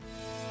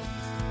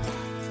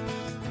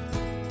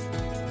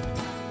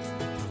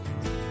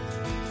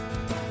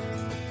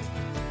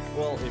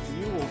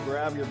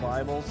grab your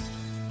Bibles.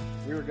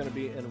 We are going to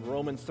be in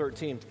Romans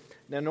 13.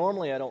 Now,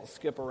 normally I don't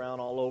skip around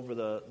all over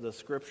the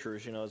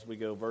scriptures, as we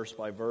go verse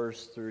by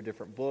verse through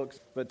different books.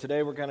 But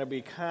today we're going to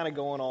be kind of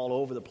going all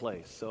over the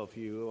place. So if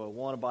you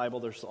want a Bible,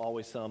 there's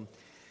always some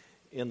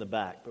in the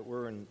back. But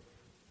we're in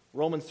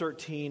Romans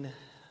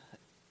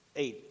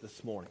 13:8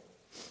 this morning.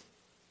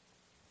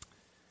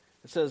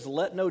 It says,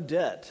 "Let no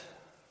debt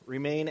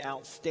remain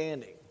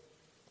outstanding,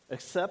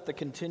 except the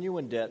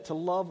continuing debt to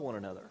love one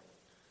another.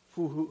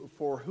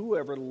 For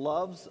whoever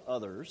loves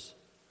others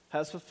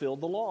has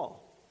fulfilled the law.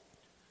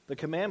 The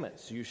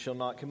commandments, you shall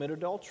not commit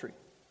adultery,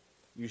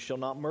 you shall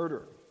not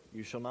murder,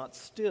 you shall not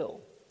steal,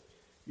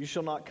 you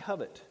shall not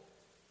covet,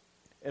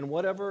 and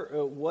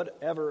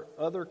whatever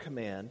other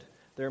command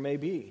there may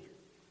be,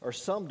 are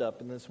summed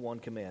up in this one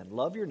command: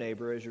 love your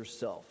neighbor as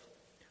yourself.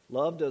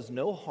 Love does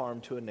no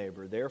harm to a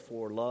neighbor,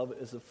 therefore love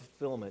is the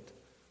fulfillment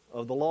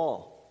of the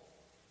law.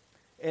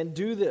 And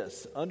do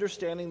this,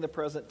 understanding the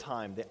present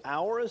time. The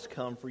hour has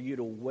come for you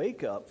to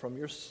wake up from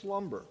your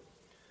slumber,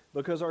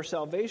 because our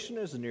salvation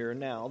is nearer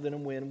now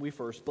than when we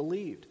first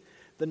believed.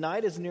 The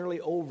night is nearly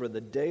over, the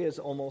day is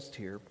almost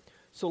here.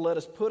 So let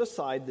us put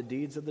aside the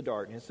deeds of the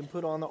darkness and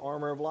put on the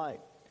armor of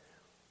light.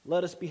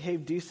 Let us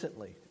behave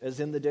decently, as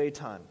in the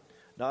daytime,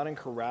 not in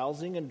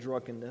carousing and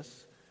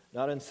drunkenness,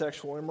 not in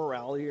sexual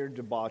immorality or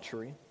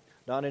debauchery,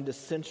 not in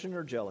dissension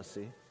or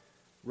jealousy.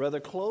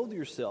 Rather, clothe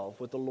yourself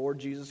with the Lord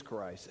Jesus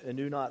Christ, and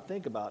do not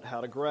think about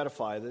how to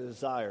gratify the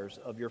desires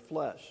of your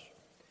flesh."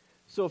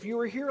 So if you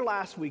were here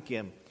last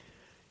weekend,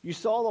 you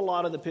saw a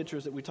lot of the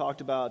pictures that we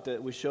talked about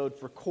that we showed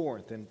for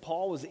Corinth. And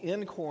Paul was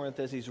in Corinth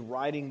as he's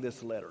writing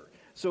this letter.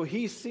 So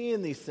he's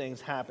seeing these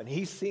things happen.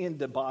 He's seeing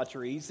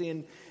debauchery. He's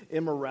seeing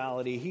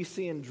immorality. He's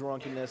seeing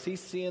drunkenness. He's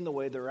seeing the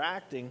way they're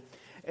acting.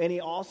 And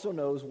he also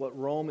knows what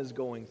Rome is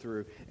going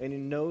through. And he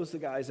knows the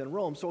guys in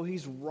Rome. So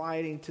he's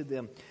writing to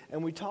them.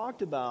 And we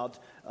talked about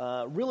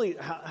really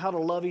how to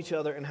love each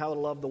other and how to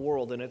love the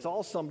world. And it's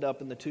all summed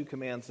up in the two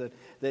commands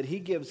that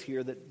he gives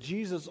here that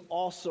Jesus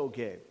also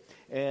gave.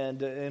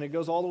 And it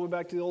goes all the way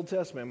back to the Old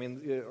Testament. I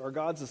mean, our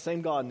God's the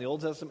same God in the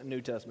Old Testament and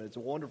New Testament. It's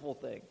a wonderful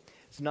thing.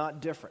 It's not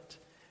different.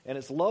 And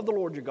it's love the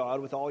Lord your God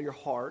with all your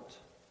heart,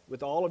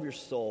 with all of your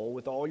soul,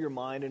 with all your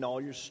mind and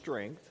all your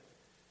strength.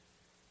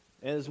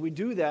 And as we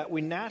do that,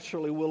 we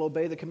naturally will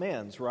obey the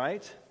commands,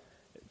 right?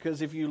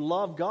 Because if you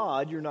love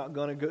God, you're not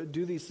going to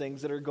do these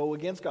things that go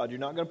against God.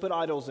 You're not going to put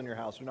idols in your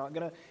house. You're not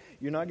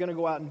going to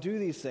go out and do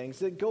these things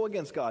that go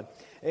against God.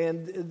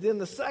 And then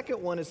the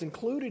second one is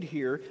included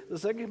here. The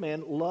second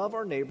command: love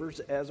our neighbors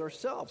as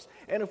ourselves.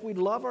 And if we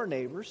love our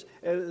neighbors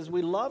as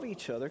we love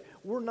each other,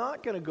 we're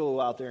not going to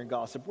go out there and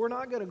gossip. We're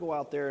not going to go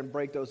out there and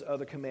break those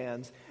other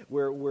commands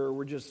where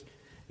we're just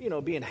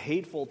being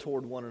hateful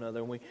toward one another.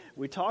 And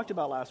we talked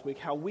about last week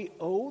how we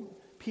owe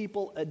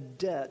people a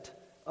debt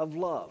of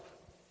love.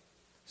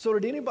 So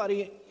did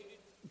anybody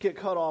get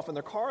cut off in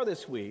their car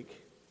this week?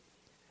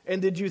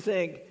 And did you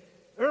think,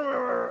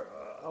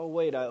 oh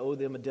wait, I owe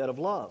them a debt of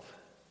love?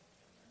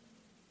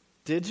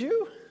 Did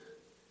you?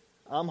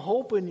 I'm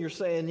hoping you're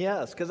saying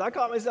yes, because I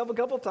caught myself a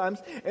couple of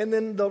times, and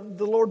then the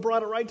Lord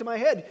brought it right to my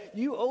head.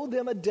 You owe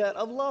them a debt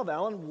of love,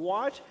 Alan.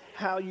 Watch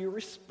how you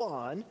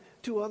respond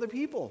to other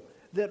people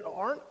that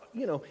aren't,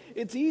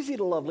 it's easy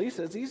to love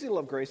Lisa, it's easy to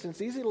love Grace, it's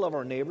easy to love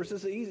our neighbors,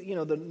 it's easy,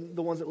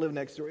 the ones that live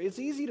next door. It's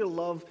easy to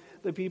love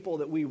the people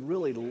that we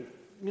really,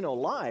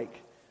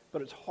 like,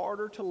 but it's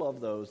harder to love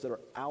those that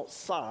are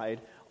outside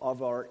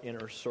of our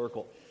inner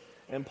circle.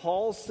 And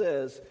Paul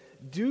says,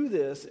 do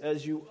this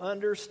as you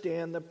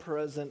understand the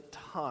present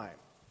time,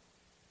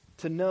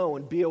 to know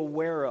and be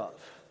aware of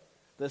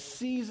the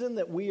season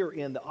that we are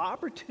in, the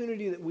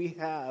opportunity that we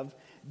have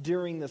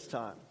during this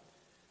time.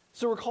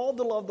 So we're called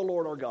to love the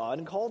Lord our God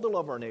and called to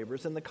love our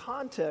neighbors in the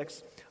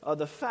context of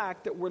the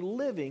fact that we're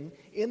living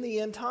in the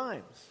end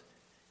times.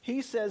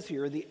 He says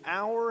here, the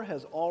hour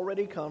has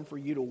already come for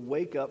you to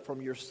wake up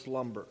from your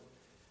slumber.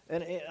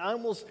 And I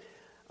almost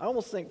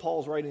think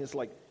Paul's writing this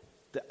like,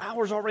 the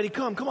hour's already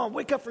come. Come on,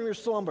 wake up from your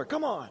slumber.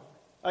 Come on.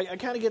 I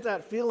kind of get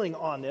that feeling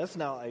on this.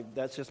 Now,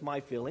 that's just my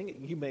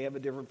feeling. You may have a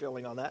different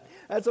feeling on that.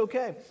 That's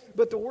okay.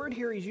 But the word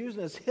here he's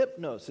using is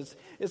hypnos.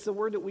 It's the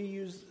word that we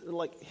use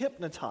like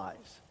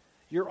hypnotize.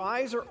 Your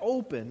eyes are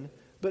open,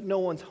 but no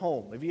one's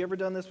home. Have you ever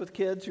done this with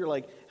kids? You're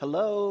like,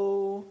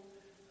 hello.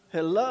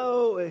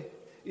 We're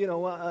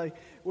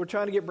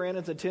trying to get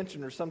Brandon's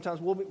attention, or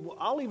sometimes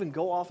I'll even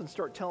go off and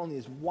start telling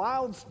these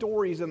wild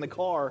stories in the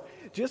car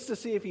just to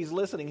see if he's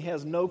listening. He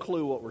has no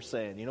clue what we're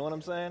saying. You know what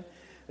I'm saying?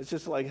 It's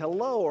just like,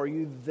 hello, are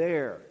you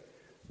there?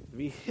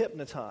 Be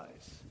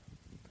hypnotized.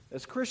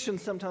 As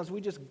Christians, sometimes we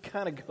just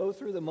kind of go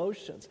through the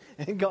motions,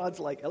 and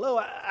God's like, hello,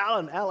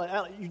 Alan,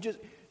 you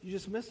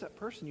just missed that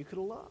person you could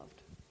have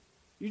loved.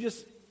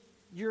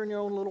 You're in your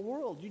own little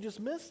world. You just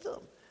missed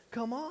them.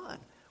 Come on,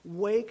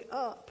 wake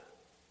up.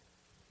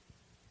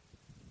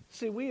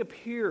 See, we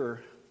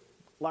appear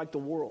like the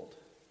world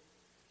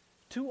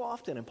too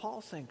often, and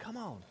Paul's saying, come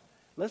on,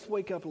 let's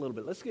wake up a little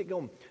bit. Let's get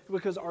going,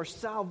 because our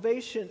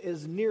salvation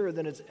is nearer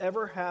than it's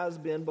ever has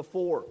been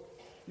before.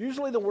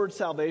 Usually the word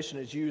salvation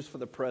is used for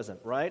the present,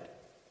 right?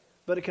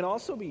 but it can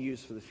also be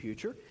used for the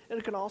future, and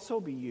it can also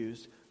be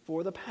used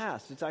for the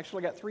past. It's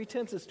actually got three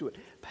tenses to it: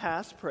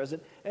 past,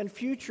 present, and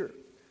future.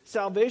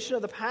 Salvation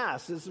of the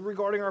past is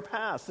regarding our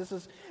past.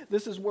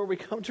 This is where we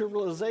come to a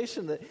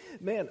realization that,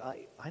 man,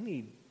 I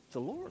need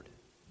the Lord.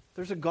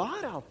 There's a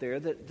God out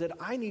there that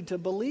I need to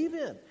believe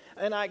in.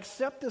 And I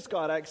accept this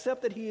God. I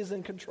accept that He is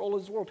in control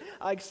of His world.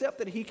 I accept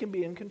that He can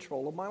be in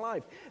control of my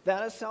life.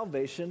 That is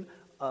salvation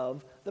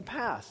of the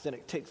past. And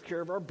it takes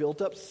care of our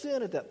built-up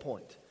sin at that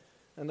point.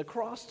 And the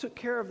cross took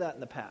care of that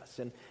in the past.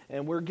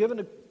 And we're given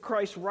to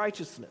Christ's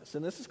righteousness.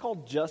 And this is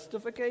called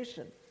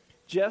justification.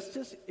 Just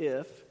as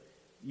if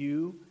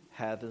you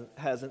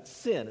hasn't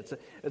sinned.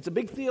 It's a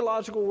big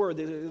theological word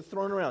that's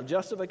thrown around.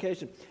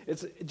 Justification.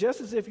 It's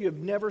just as if you have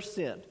never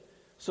sinned.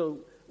 So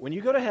when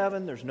you go to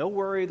heaven, there's no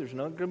worry. There's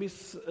not going to be a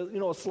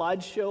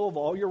slideshow of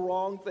all your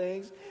wrong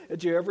things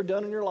that you've ever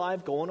done in your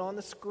life going on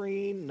the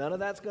screen. None of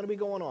that's going to be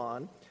going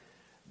on.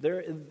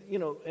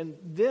 And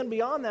then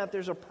beyond that,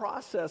 there's a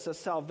process of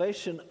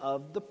salvation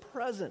of the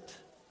present.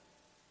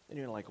 And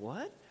you're like,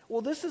 what?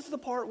 Well, this is the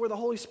part where the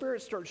Holy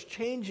Spirit starts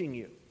changing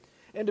you.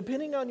 And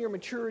depending on your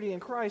maturity in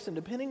Christ and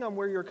depending on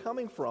where you're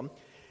coming from,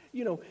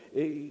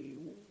 it's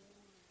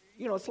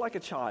like a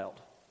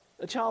child.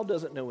 A child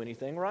doesn't know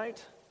anything,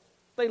 right?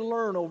 They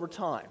learn over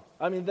time.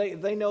 I mean,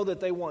 they know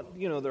that they want,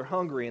 they're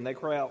hungry and they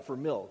cry out for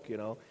milk,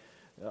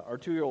 Our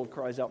 2-year-old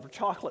cries out for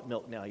chocolate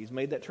milk now. He's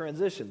made that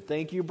transition.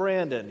 Thank you,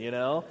 Brandon,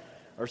 Our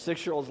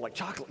 6-year-old's like,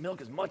 chocolate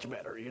milk is much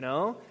better,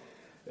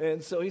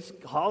 And so he's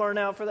hollering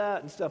out for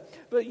that and stuff.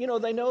 But,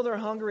 they know they're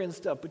hungry and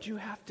stuff, but you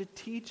have to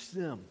teach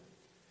them.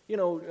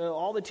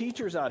 All the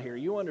teachers out here,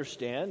 you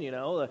understand,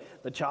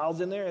 the child's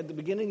in there at the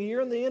beginning of the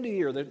year and the end of the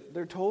year.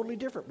 They're totally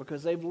different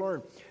because they've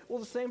learned. Well,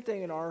 the same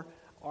thing in our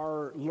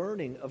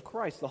learning of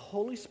Christ. The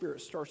Holy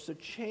Spirit starts to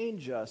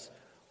change us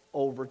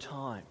over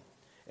time.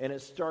 And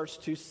it starts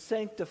to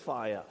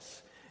sanctify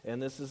us.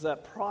 And this is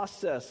that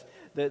process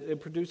that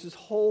it produces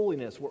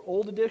holiness, where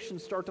old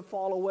addictions start to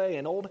fall away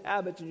and old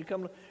habits, and you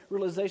come to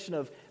realization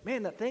of,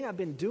 man, that thing I've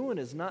been doing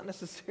is not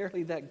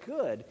necessarily that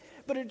good.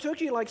 But it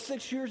took you like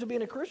 6 years of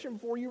being a Christian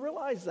before you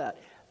realized that.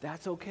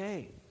 That's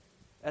okay.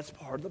 That's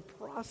part of the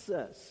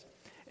process.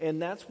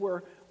 And that's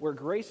where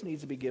grace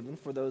needs to be given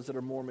for those that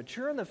are more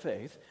mature in the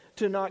faith,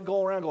 to not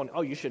go around going,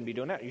 oh, you shouldn't be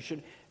doing that. You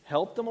should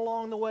help them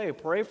along the way.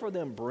 Pray for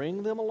them.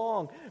 Bring them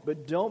along.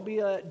 But don't be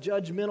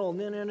judgmental.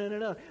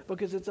 No,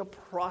 because it's a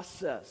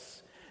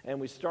process. And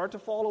we start to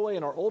fall away,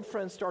 and our old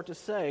friends start to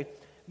say,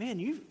 man,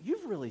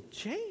 you've really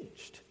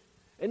changed.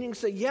 And you can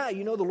say, yeah,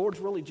 the Lord's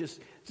really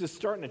just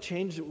starting to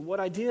change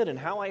what I did and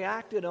how I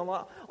acted and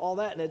all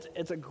that. And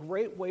it's a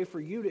great way for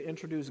you to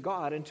introduce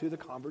God into the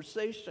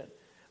conversation.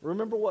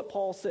 Remember what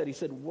Paul said. He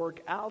said, work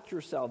out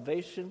your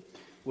salvation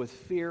with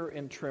fear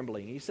and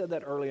trembling. He said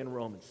that early in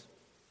Romans.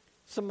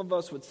 Some of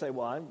us would say,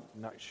 well, I'm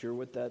not sure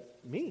what that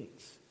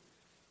means.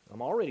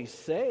 I'm already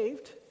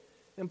saved.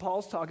 And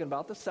Paul's talking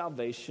about the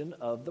salvation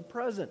of the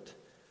present.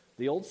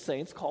 The old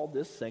saints called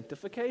this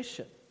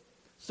sanctification.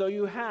 So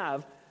you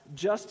have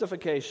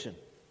justification,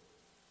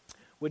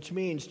 which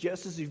means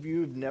just as if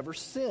you've never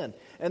sinned.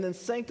 And then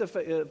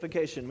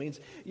sanctification means,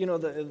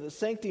 the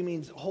sanctity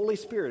means Holy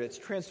Spirit. It's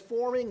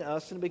transforming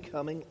us and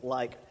becoming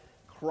like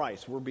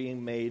Christ. We're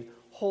being made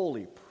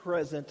holy,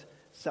 present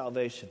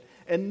salvation.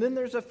 And then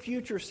there's a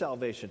future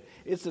salvation.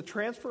 It's the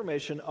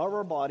transformation of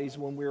our bodies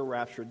when we're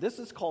raptured. This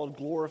is called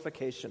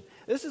glorification.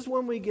 This is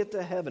when we get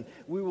to heaven.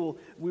 We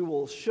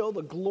will show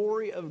the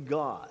glory of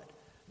God.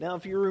 Now,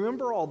 if you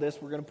remember all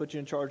this, we're going to put you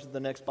in charge of the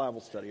next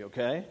Bible study,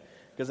 okay?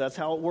 Because that's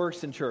how it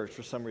works in church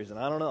for some reason.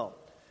 I don't know.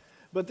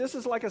 But this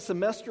is like a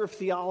semester of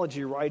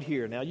theology right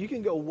here. Now, you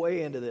can go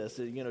way into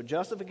this.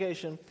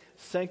 Justification,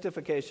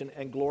 sanctification,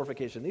 and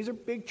glorification. These are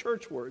big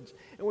church words,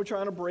 and we're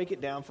trying to break it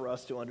down for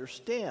us to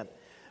understand.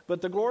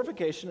 But the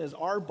glorification is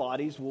our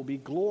bodies will be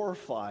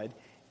glorified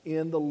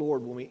in the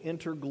Lord. When we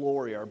enter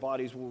glory, our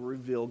bodies will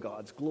reveal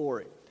God's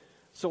glory.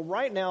 So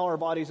right now, our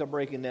bodies are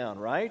breaking down,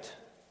 right?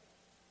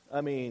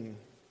 I mean,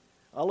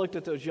 I looked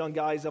at those young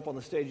guys up on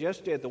the stage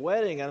yesterday at the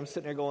wedding, and I'm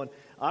sitting there going,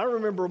 I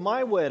remember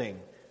my wedding.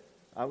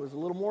 I was a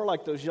little more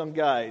like those young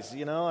guys,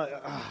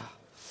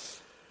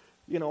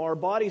 our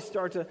bodies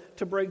start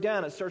to break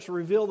down. It starts to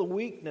reveal the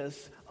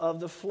weakness of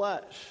the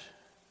flesh.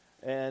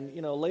 And,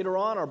 later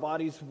on, our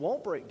bodies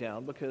won't break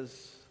down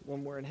because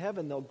when we're in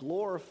heaven, they'll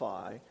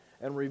glorify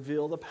and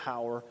reveal the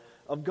power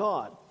of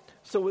God.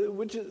 So,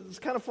 which is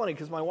kind of funny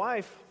because my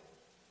wife,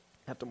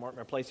 I have to mark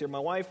my place here. My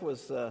wife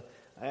was, I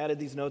added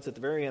these notes at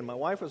the very end. My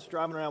wife was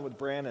driving around with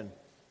Brandon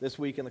this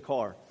week in the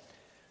car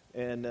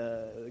and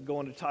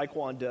going to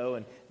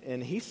Taekwondo.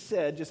 And he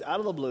said, just out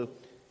of the blue,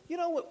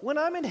 when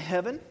I'm in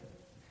heaven,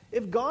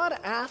 if God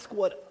asked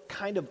what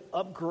kind of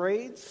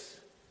upgrades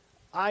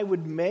I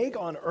would make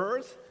on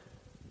earth,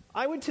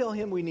 I would tell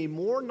him we need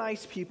more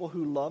nice people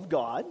who love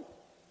God.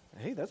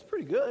 Hey, that's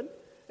pretty good.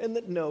 And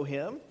that know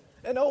him.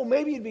 And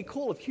maybe it'd be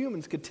cool if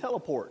humans could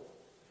teleport.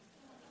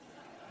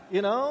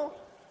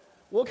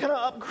 What kind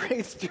of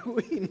upgrades do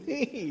we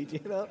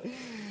need,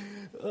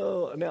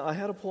 Oh, now I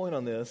had a point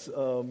on this.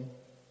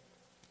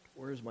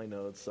 Where's my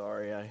notes?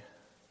 Sorry,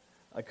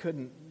 I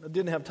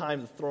didn't have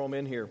time to throw them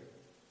in here.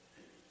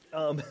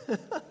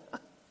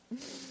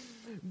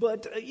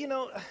 But,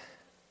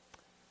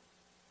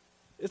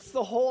 it's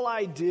the whole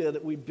idea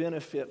that we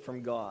benefit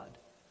from God.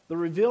 The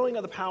revealing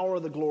of the power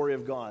of the glory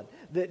of God.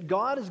 That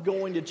God is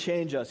going to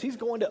change us. He's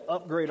going to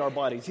upgrade our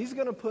bodies. He's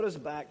going to put us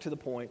back to the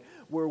point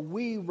where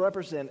we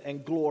represent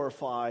and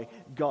glorify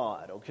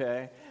God,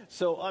 okay?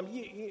 So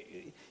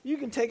you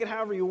can take it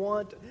however you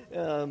want,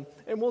 and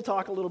we'll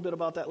talk a little bit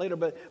about that later.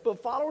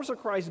 But followers of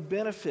Christ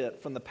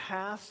benefit from the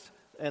past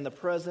and the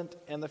present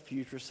and the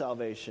future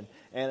salvation.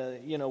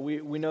 And,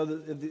 we know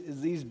that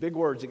these big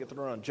words that get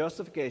thrown around: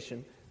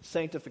 justification,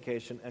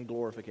 sanctification, and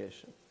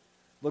glorification.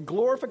 The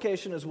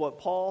glorification is what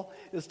Paul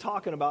is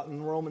talking about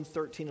in Romans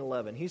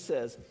 13:11. He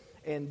says,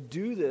 "And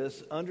do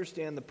this,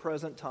 understand the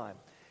present time.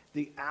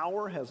 The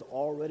hour has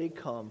already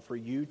come for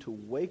you to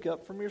wake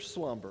up from your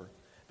slumber,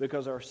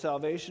 because our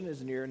salvation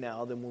is nearer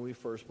now than when we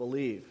first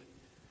believed."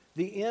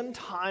 The end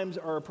times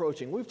are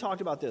approaching. We've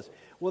talked about this.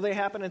 Will they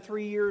happen in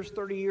 3 years,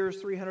 30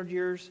 years, 300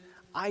 years?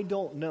 I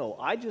don't know.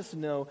 I just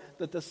know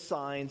that the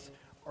signs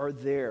are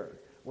there.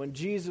 When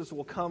Jesus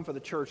will come for the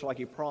church like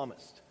he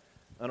promised.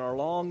 And our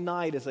long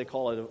night, as they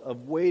call it,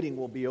 of waiting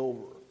will be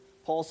over.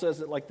 Paul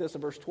says it like this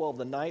in verse 12: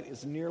 "The night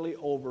is nearly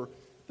over,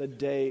 the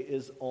day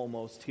is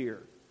almost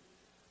here."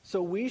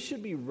 So we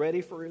should be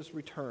ready for his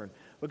return,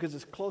 because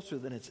it's closer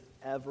than it's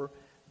ever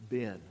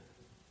been.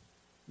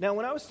 Now,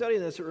 when I was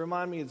studying this, it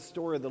reminded me of the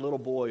story of the little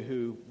boy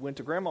who went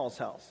to Grandma's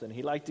house, and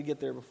he liked to get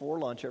there before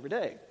lunch every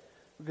day.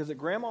 Because at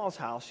Grandma's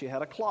house, she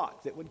had a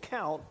clock that would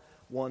count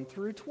 1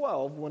 through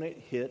 12 when it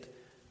hit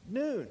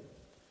noon.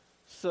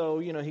 So,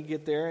 he'd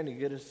get there and he'd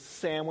get a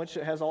sandwich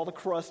that has all the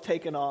crust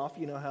taken off.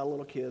 You know how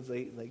little kids,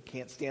 they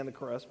can't stand the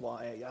crust.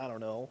 Why? I don't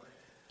know.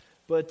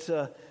 But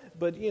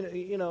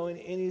and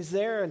he's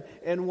there,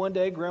 and one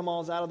day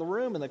Grandma's out of the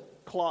room and the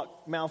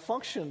clock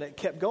malfunctioned. It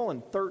kept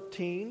going,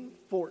 13,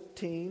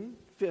 14,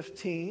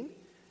 15.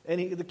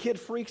 And the kid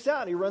freaks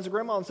out. He runs to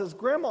Grandma and says,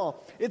 "Grandma,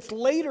 it's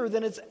later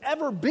than it's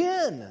ever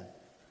been."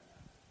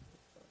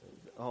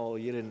 Oh,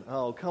 you didn't.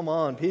 Oh, come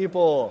on,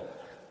 people.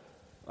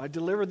 I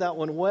delivered that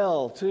one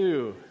well,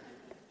 too.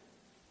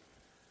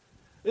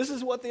 This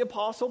is what the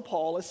Apostle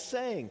Paul is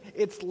saying.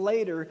 It's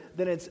later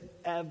than it's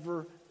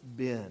ever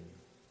been.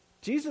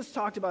 Jesus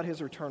talked about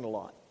his return a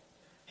lot.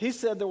 He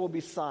said there will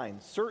be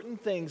signs, certain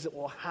things that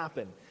will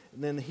happen,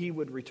 and then he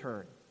would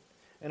return.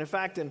 And in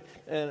fact, and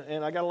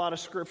I got a lot of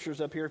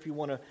scriptures up here if you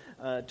want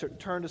to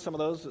turn to some of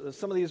those.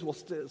 Some of these we'll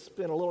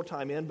spend a little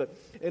time in, but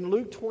in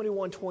Luke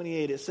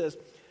 21:28 it says,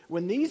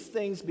 "When these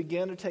things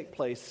begin to take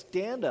place,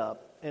 stand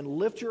up and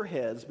lift your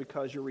heads,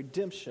 because your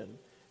redemption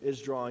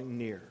is drawing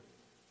near."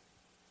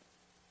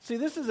 See,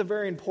 this is a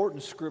very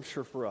important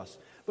scripture for us,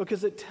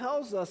 because it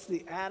tells us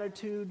the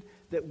attitude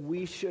that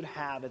we should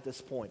have at this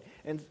point,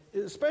 and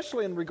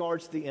especially in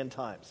regards to the end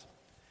times.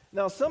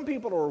 Now, some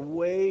people are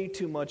way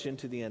too much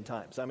into the end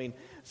times. I mean,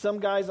 some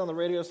guys on the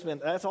radio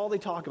that's all they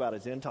talk about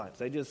is end times.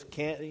 They just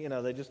can't,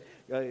 they just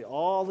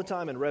all the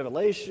time in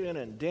Revelation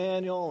and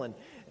Daniel and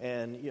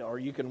or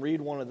you can read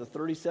one of the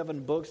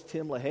 37 books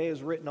Tim LaHaye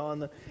has written on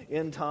the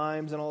end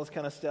times and all this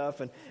kind of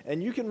stuff,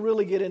 and you can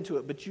really get into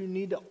it. But you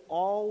need to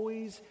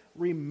always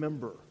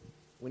remember,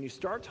 when you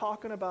start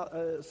thinking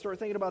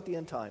about the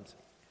end times,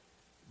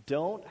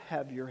 don't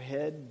have your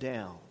head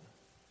down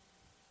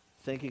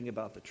thinking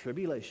about the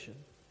tribulation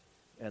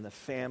and the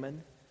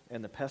famine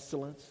and the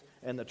pestilence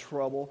and the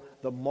trouble,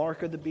 the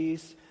mark of the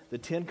beast, the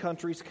 10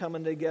 countries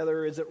coming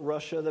together. Is it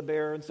Russia, the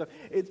bear, and stuff?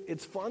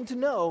 It's fun to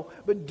know,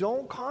 but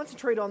don't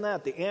concentrate on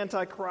that. The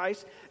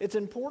Antichrist. It's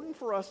important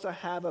for us to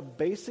have a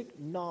basic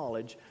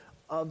knowledge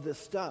of this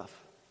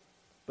stuff.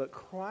 But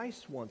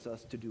Christ wants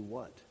us to do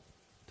what?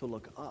 To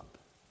look up.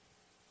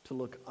 To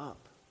look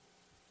up.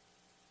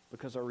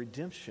 Because our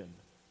redemption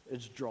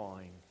is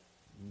drawing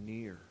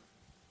near.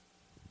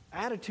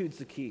 Attitude's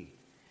the key.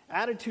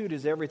 Attitude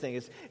is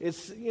everything.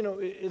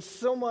 It's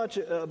so much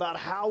about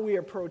how we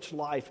approach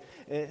life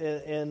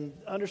and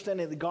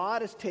understanding that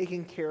God is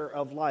taking care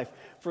of life.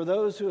 For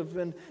those who have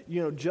been,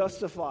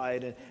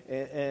 justified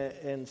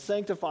and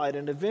sanctified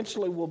and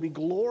eventually will be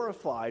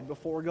glorified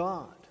before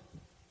God.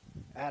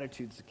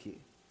 Attitude's the key.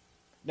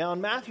 Now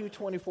in Matthew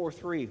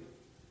 24:3,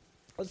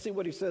 let's see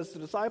what he says to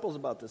the disciples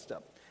about this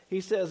stuff.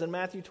 He says in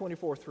Matthew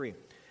 24:3,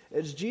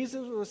 "As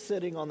Jesus was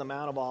sitting on the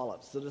Mount of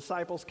Olives, the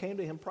disciples came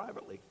to him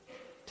privately.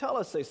 'Tell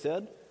us,' they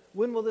said,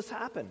 'when will this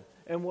happen?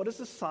 And what is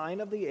the sign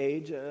of the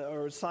age,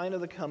 or sign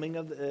of the coming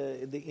of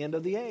the end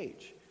of the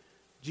age?'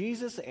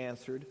 Jesus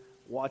answered,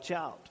 'Watch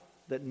out,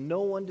 that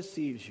no one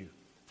deceives you.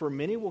 For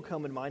many will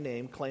come in my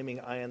name, claiming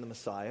I am the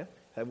Messiah.'"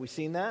 Have we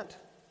seen that?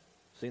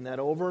 Seen that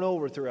over and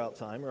over throughout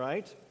time,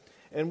 right?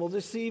 "And will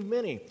deceive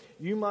many.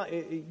 You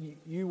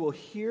will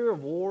hear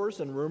of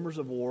wars and rumors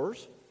of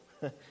wars."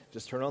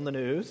 Just turn on the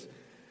news.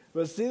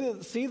 "But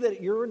see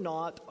that you're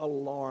not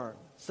alarmed.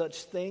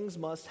 Such things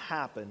must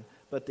happen,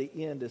 but the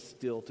end is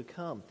still to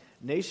come.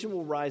 Nation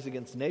will rise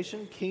against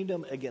nation,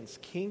 kingdom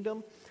against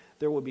kingdom.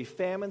 There will be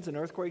famines and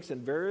earthquakes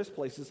in various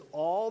places.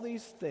 All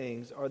these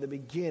things are the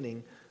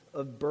beginning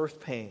of birth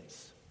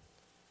pains."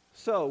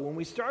 So when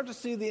we start to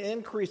see the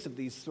increase of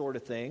these sort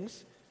of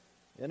things,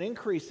 an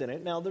increase in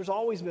it, now there's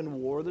always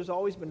been war, there's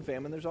always been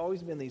famine, there's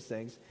always been these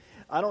things.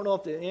 I don't know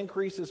if the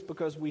increase is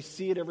because we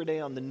see it every day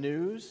on the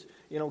news,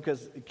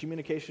 because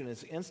communication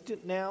is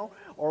instant now,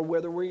 or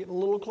whether we're getting a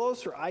little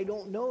closer. I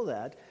don't know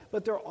that.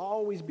 But there'll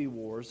always be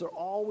wars, there'll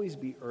always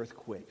be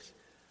earthquakes.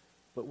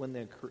 But when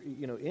the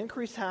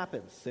increase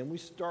happens, then we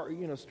start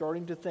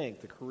starting to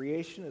think the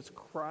creation is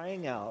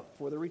crying out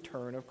for the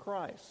return of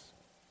Christ.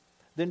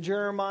 Then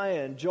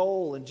Jeremiah and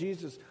Joel and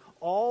Jesus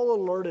all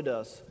alerted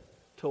us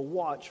to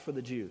watch for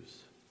the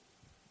Jews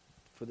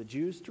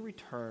to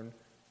return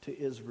to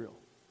Israel.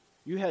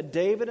 You had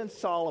David and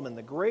Solomon,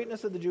 the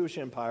greatness of the Jewish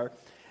empire,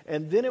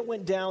 and then it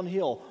went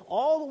downhill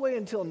all the way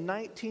until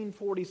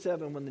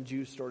 1947 when the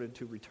Jews started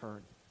to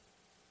return.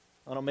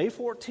 On May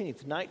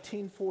 14th,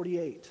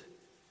 1948,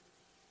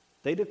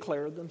 they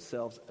declared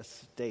themselves a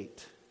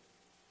state.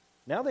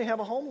 Now they have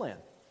a homeland.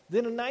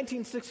 Then in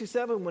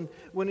 1967,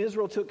 when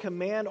Israel took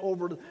command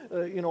over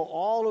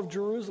all of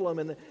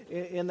Jerusalem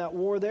in that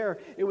war there,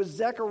 it was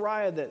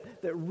Zechariah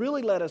that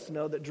really let us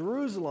know that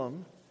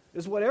Jerusalem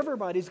is what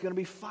everybody's going to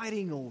be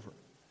fighting over.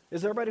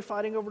 Is everybody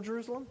fighting over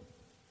Jerusalem?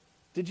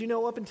 Did you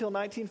know up until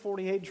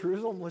 1948,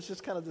 Jerusalem was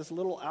just kind of this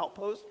little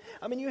outpost?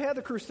 I mean, you had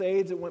the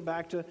Crusades that went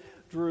back to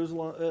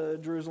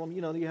Jerusalem.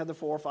 You had the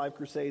 4 or 5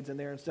 Crusades in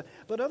there and stuff.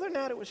 But other than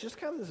that, it was just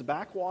kind of this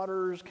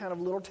backwaters kind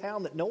of little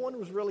town that no one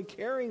was really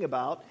caring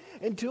about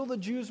until the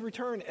Jews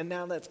returned. And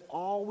now that's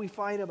all we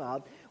fight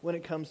about when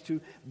it comes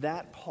to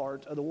that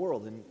part of the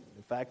world. And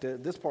in fact,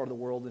 this part of the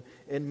world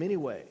in many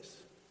ways.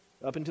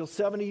 Up until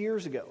 70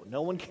 years ago,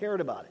 no one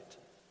cared about it.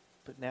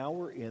 But now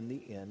we're in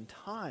the end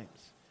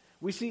times.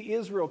 We see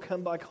Israel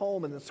come back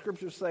home, and the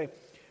scriptures say,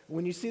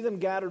 when you see them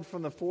gathered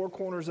from the 4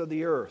 corners of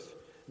the earth.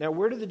 Now,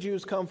 where did the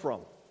Jews come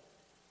from?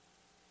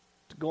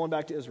 Going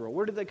back to Israel,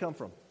 where did they come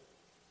from?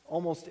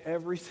 Almost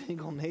every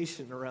single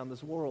nation around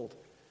this world.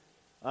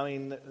 I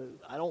mean,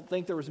 I don't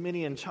think there was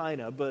many in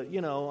China, but, you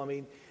know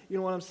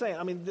what I'm saying.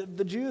 I mean,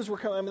 the Jews were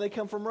coming, they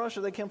come from Russia,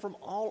 they came from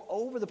all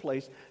over the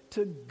place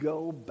to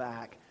go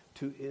back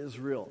to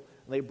Israel.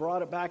 They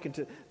brought it back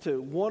into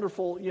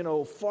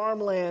wonderful,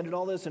 farmland and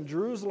all this, and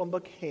Jerusalem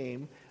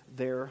became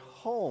their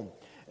home.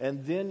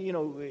 And then,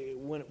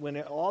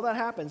 when all that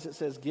happens, it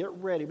says, get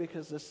ready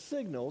because the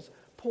signals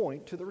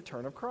point to the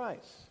return of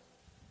Christ.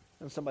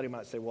 And somebody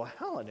might say, well,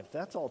 Helen, if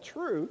that's all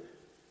true,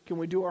 can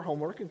we do our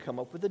homework and come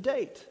up with a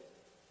date?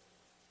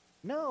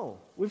 No,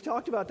 we've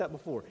talked about that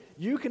before.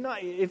 You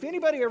cannot, if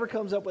anybody ever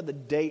comes up with a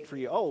date for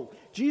you,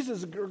 Jesus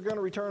is going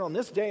to return on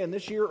this day and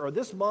this year or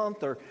this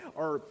month or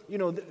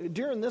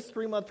during this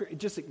 3-month period,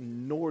 just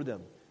ignore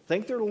them.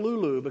 Think they're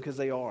Lulu because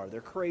they are.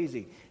 They're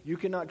crazy. You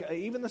cannot,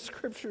 even the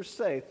scriptures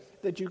say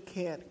that you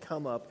can't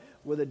come up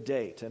with a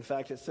date. In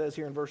fact, it says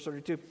here in verse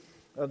 32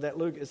 of that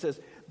Luke, it says,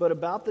 but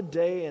about the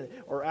day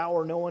or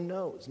hour no one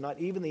knows, not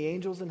even the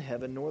angels in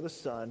heaven nor the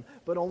Son,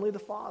 but only the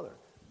Father.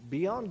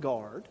 Be on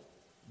guard.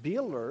 Be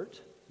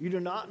alert. You do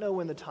not know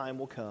when the time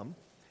will come.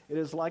 It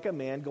is like a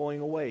man going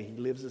away. He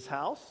leaves his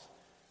house,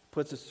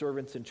 puts his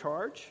servants in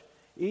charge,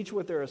 each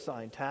with their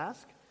assigned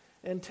task,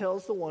 and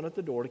tells the one at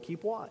the door to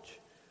keep watch.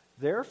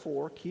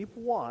 Therefore, keep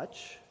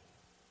watch,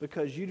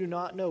 because you do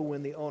not know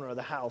when the owner of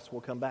the house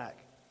will come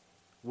back,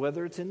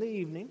 whether it's in the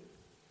evening,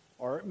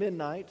 or at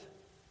midnight,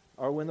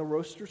 or when the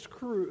rooster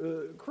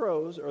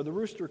crows, or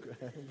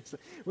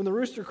when the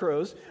rooster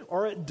crows,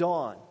 or at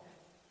dawn.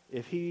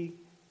 If he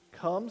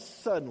comes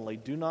suddenly,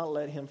 do not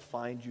let him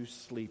find you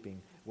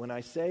sleeping. When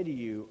I say to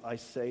you, I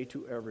say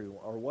to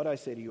everyone, or what I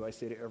say to you, I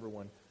say to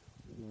everyone,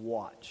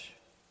 watch.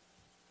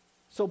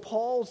 So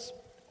Paul's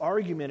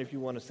argument, if you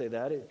want to say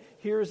that,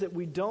 here is that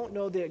we don't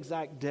know the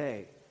exact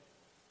day,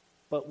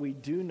 but we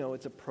do know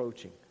it's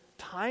approaching.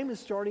 Time is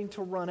starting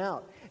to run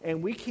out,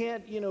 and we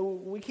can't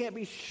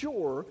be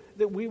sure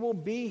that we will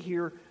be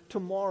here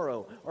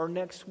tomorrow or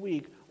next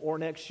week or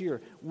next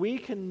year. We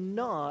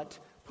cannot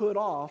put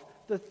off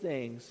the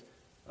things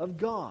of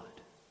God.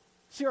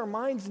 See, our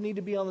minds need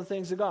to be on the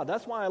things of God.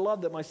 That's why I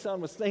love that my son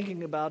was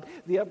thinking about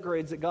the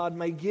upgrades that God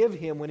may give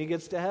him when he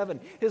gets to heaven.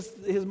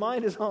 His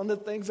mind is on the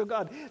things of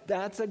God.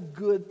 That's a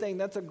good thing.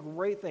 That's a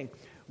great thing.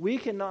 We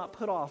cannot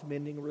put off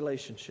mending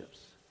relationships.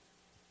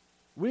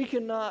 We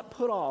cannot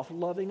put off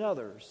loving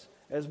others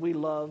as we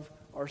love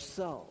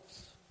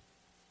ourselves.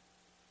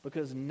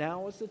 Because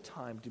now is the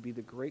time to be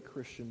the great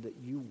Christian that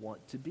you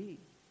want to be.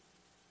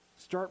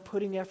 Start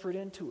putting effort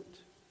into it.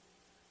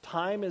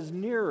 Time is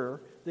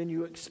nearer than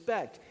you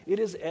expect. It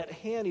is at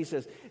hand, he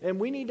says. And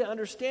we need to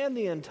understand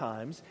the end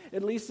times,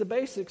 at least the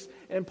basics.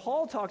 And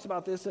Paul talks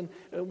about this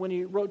when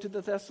he wrote to the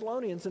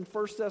Thessalonians in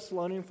 1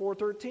 Thessalonians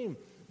 4:13.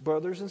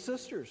 Brothers and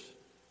sisters,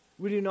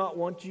 we do not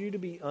want you to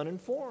be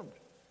uninformed.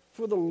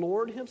 For the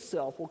Lord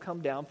himself will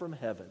come down from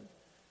heaven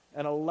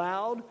and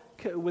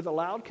with a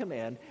loud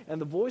command and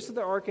the voice of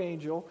the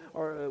archangel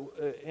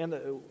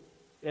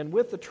and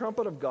with the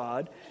trumpet of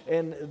God,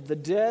 and the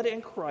dead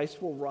in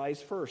Christ will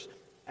rise first.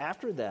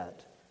 After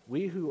that,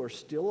 we who are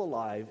still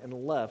alive and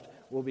left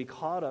will be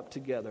caught up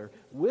together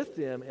with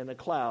them in the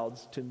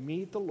clouds to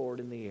meet the Lord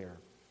in the air.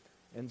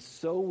 and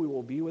so we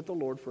will be with the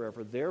Lord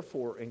forever.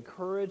 Therefore,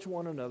 encourage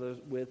one another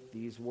with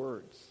these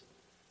words.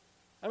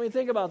 I mean,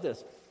 think about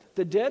this.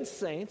 The dead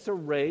saints are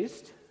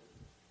raised.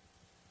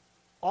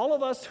 All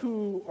of us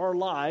who are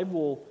alive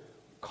will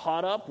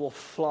caught up, will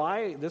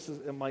fly. This is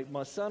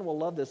my son will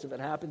love this if it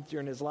happens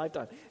during his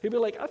lifetime. He'll be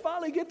like, I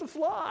finally get to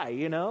fly,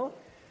 you know.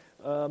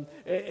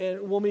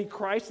 And we'll meet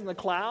Christ in the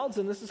clouds,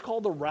 and this is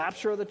called the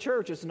rapture of the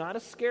church. It's not a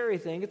scary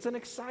thing. It's an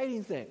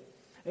exciting thing.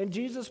 And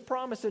Jesus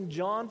promised in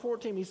John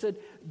 14, he said,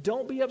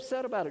 don't be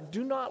upset about it.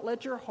 Do not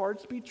let your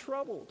hearts be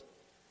troubled.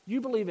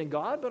 You believe in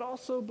God, but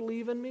also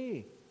believe in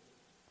me.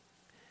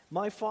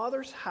 My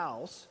Father's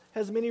house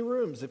has many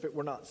rooms. If it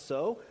were not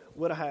so,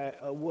 would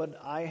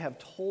I have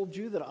told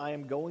you that I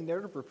am going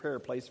there to prepare a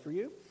place for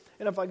you?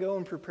 And if I go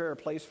and prepare a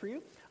place for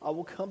you, I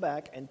will come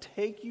back and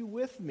take you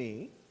with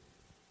me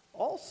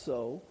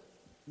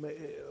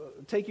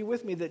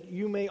that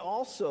you may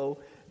also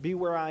be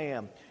where I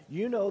am.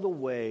 You know the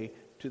way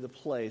to the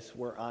place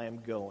where I am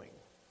going.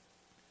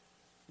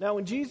 Now,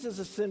 when Jesus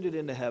ascended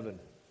into heaven,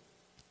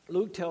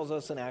 Luke tells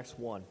us in Acts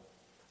 1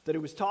 that he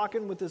was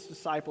talking with his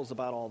disciples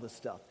about all this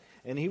stuff.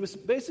 And he was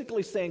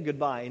basically saying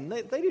goodbye. And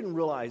they didn't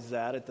realize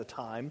that at the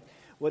time,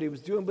 what he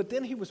was doing. But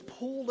then he was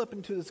pulled up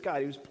into the sky.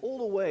 He was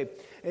pulled away.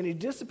 And he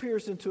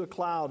disappears into a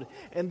cloud.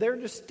 And they're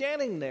just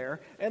standing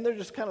there. And they're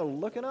just kind of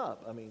looking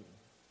up. I mean,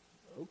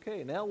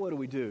 okay, now what do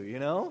we do, you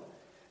know?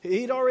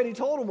 He'd already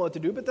told them what to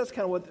do, but that's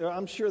kind of what,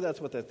 I'm sure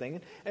that's what they're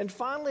thinking. And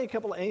finally, a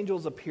couple of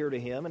angels appear to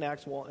him, and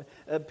Acts 1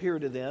 appear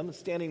to them,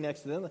 standing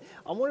next to them.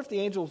 I wonder if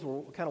the angels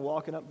were kind of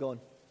walking up going,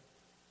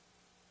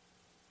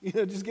 you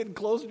know, just getting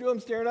closer to him,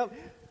 staring up.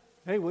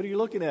 Hey, what are you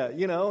looking at?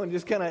 You know, and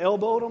just kind of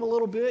elbowed him a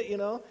little bit, you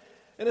know.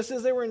 And it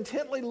says they were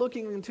intently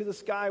looking into the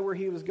sky where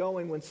he was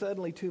going when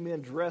suddenly two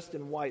men dressed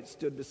in white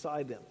stood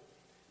beside them.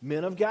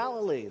 Men of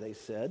Galilee, they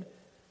said,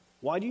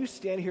 why do you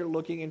stand here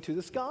looking into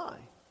the sky?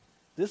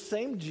 This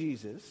same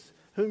Jesus,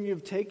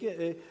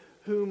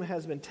 whom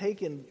has been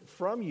taken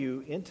from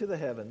you into the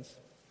heavens,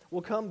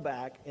 will come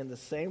back in the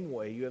same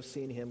way you have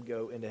seen him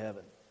go into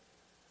heaven.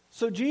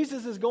 So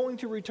Jesus is going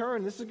to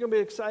return. This is going to be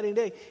an exciting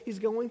day. He's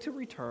going to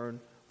return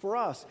for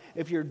us.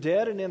 If you're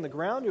dead and in the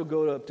ground, you'll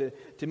go up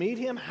to meet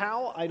him.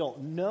 How? I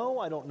don't know.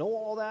 I don't know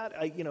all that.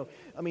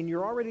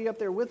 You're already up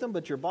there with him,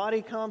 but your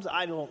body comes.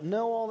 I don't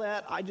know all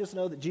that. I just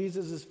know that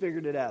Jesus has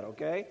figured it out,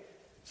 okay?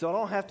 So I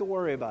don't have to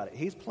worry about it.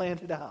 He's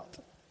planned it out.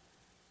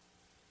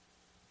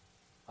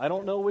 I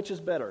don't know which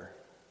is better,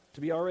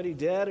 to be already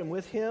dead and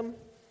with him,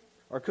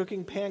 or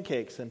cooking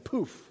pancakes and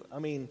poof. I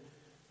mean,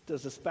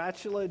 does the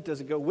spatula, does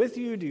it go with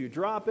you? Do you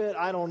drop it?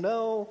 I don't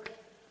know.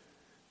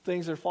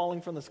 Things are falling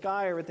from the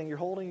sky. Everything you're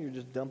holding, you're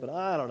just dumping.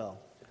 I don't know.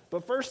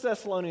 But 1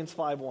 Thessalonians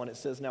 5:1, it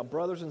says, now,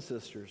 brothers and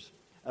sisters,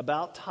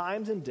 about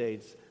times and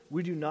dates,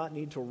 we do not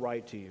need to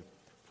write to you,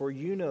 for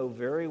you know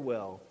very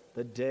well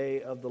the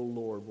day of the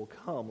Lord will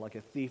come like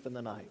a thief in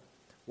the night.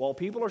 While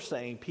people are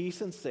saying peace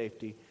and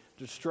safety,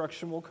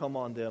 destruction will come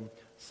on them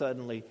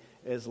suddenly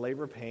as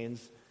labor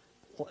pains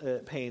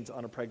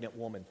on a pregnant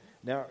woman.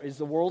 Now, is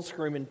the world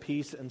screaming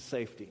peace and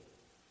safety?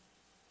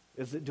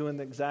 Is it doing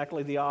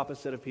exactly the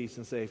opposite of peace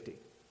and safety?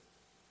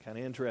 Kind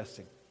of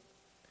interesting.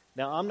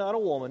 Now, I'm not a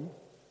woman,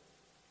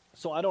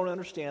 so I don't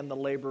understand the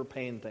labor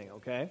pain thing,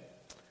 okay?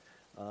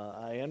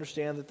 I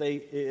understand that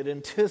it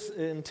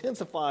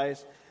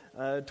intensifies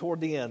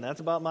toward the end. That's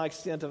about my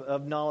extent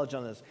of knowledge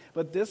on this.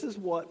 But this is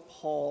what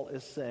Paul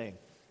is saying.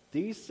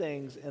 These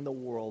things in the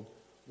world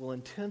will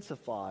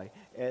intensify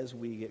as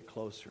we get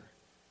closer.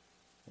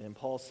 And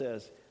Paul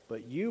says,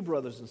 but you,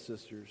 brothers and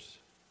sisters,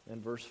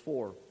 in verse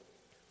 4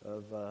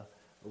 of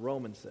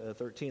Romans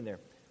 13 there,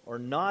 are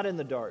not in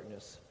the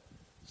darkness,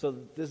 so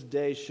that this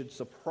day should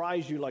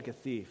surprise you like a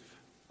thief.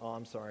 Oh,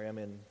 I'm sorry, I'm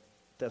in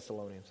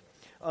Thessalonians.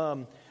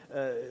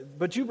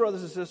 But you,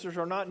 brothers and sisters,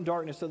 are not in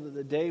darkness, so that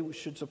the day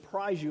should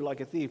surprise you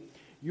like a thief.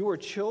 You are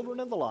children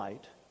of the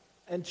light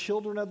and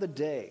children of the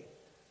day,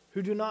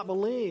 who do not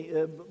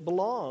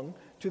belong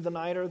to the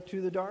night or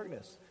to the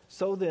darkness.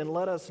 So then,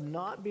 let us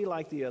not be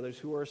like the others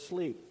who are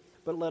asleep,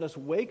 but let us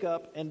wake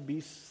up and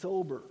be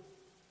sober.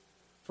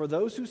 For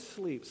those who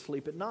sleep,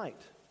 sleep at night,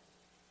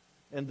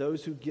 and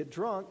those who get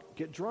drunk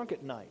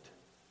at night.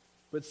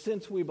 But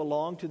since we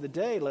belong to the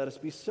day, let us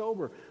be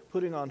sober,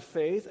 putting on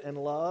faith and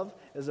love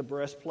as a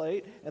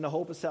breastplate, and a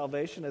hope of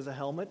salvation as a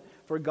helmet.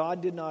 For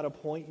God did not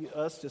appoint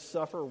us to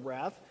suffer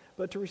wrath,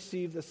 but to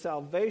receive the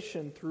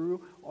salvation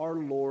through our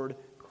Lord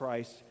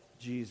Christ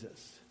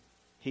Jesus.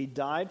 He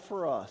died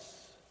for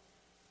us,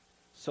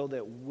 so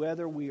that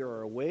whether we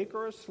are awake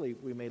or asleep,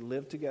 we may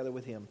live together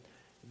with him.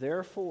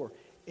 Therefore,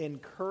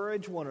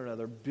 encourage one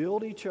another,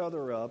 build each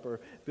other up,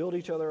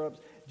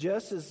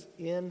 just as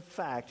in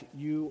fact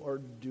you are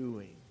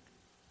doing.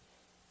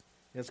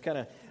 It's kind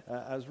of,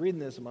 I was reading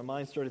this and my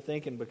mind started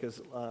thinking,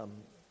 because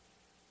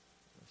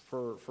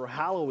for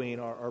Halloween,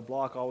 our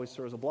block always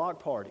throws a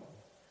block party.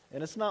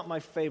 And it's not my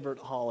favorite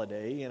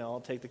holiday, you know, I'll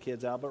take the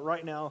kids out. But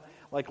right now,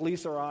 like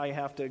Lisa or I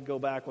have to go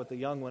back with the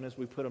young one as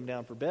we put them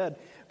down for bed.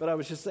 But I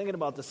was just thinking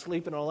about the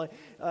sleep and all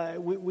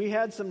that. We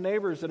had some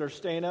neighbors that are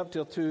staying up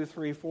till 2,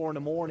 3, 4 in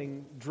the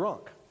morning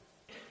drunk.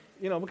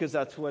 because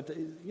that's what,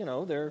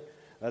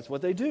 that's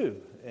what they do.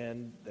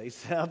 And they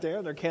sit out there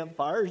in their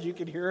campfires. You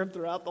could hear them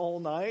throughout the whole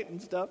night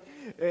and stuff.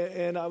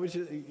 And I was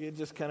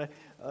just kind of,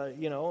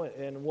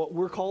 and what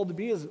we're called to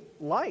be is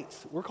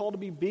lights. We're called to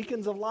be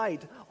beacons of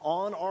light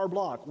on our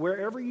block.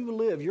 Wherever you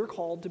live, you're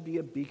called to be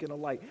a beacon of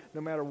light,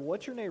 no matter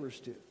what your neighbors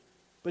do.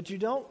 But you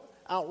don't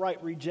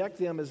outright reject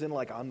them as in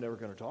like, I'm never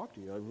going to talk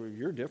to you.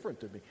 You're different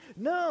than me.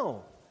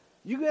 No.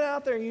 You get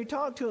out there and you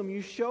talk to them.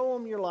 You show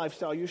them your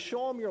lifestyle. You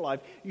show them your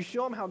life. You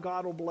show them how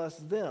God will bless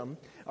them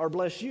or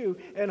bless you.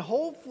 And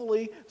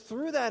hopefully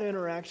through that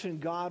interaction,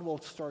 God will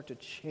start to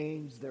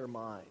change their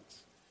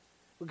minds.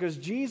 Because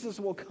Jesus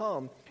will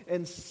come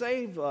and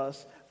save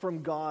us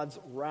from God's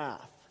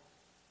wrath.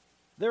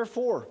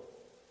 Therefore,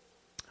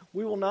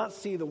 we will not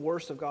see the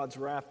worst of God's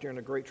wrath during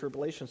the Great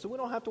Tribulation. So we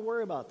don't have to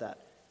worry about that.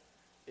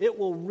 It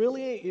will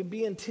really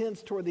be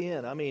intense toward the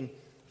end. I mean,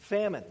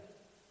 famine.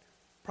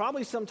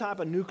 Probably some type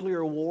of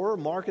nuclear war,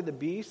 mark of the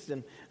beast,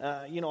 and,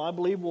 I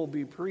believe will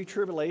be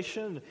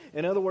pre-tribulation.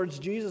 In other words,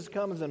 Jesus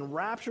comes and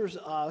raptures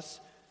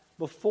us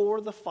before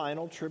the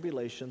final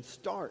tribulation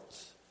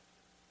starts.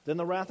 Then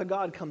the wrath of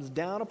God comes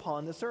down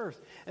upon this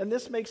earth. And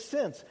this makes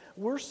sense.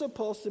 We're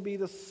supposed to be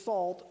the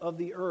salt of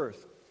the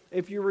earth.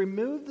 If you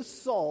remove the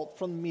salt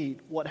from meat,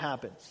 what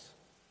happens?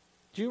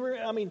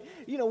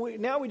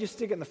 Now we just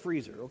stick it in the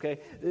freezer, okay?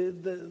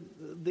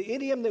 The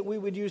idiom that we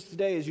would use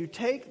today is you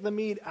take the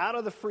meat out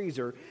of the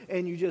freezer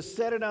and you just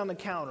set it on the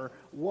counter.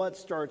 What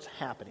starts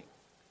happening?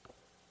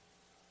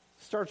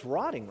 It starts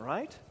rotting,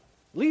 right?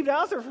 Leave it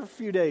out there for a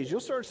few days. You'll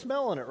start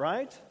smelling it,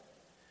 right?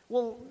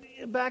 Well,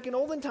 back in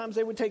olden times,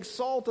 they would take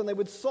salt and they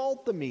would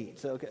salt the meat.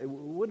 So, okay,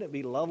 wouldn't it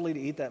be lovely to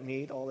eat that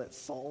meat, all that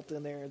salt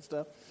in there and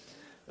stuff?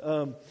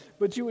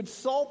 But you would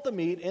salt the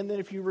meat, and then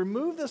if you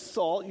remove the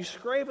salt, you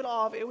scrape it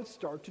off, it would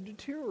start to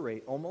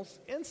deteriorate almost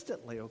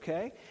instantly,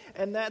 okay?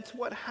 And that's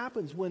what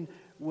happens when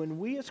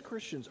we as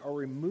Christians are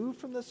removed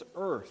from this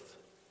earth.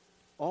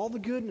 All the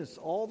goodness,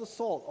 all the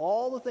salt,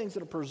 all the things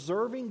that are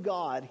preserving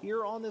God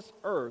here on this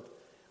earth,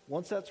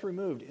 once that's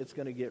removed, it's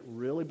going to get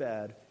really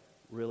bad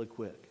really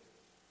quick.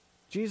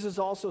 Jesus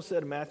also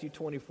said in Matthew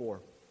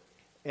 24,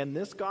 "And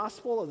this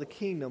gospel of the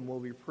kingdom will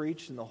be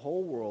preached in the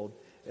whole world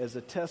as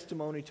a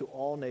testimony to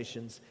all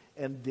nations,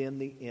 and then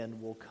the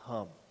end will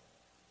come."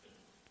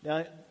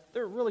 Now,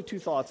 there are really two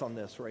thoughts on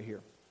this right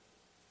here.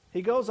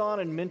 He goes on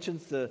and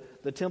mentions the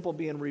temple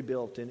being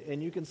rebuilt,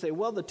 and you can say,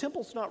 well, the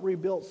temple's not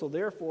rebuilt, so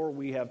therefore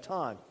we have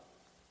time.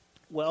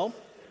 Well,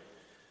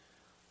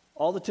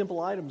 all the temple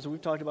items,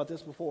 we've talked about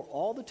this before,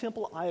 all the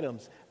temple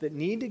items that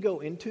need to go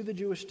into the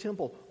Jewish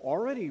temple are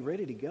already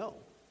ready to go.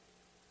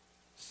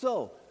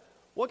 So,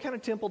 what kind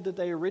of temple did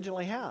they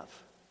originally have?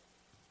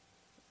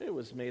 It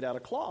was made out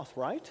of cloth,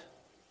 right?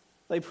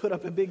 They put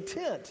up a big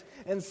tent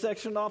and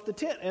sectioned off the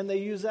tent, and they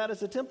used that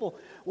as a temple.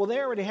 Well, they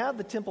already have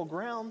the temple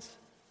grounds.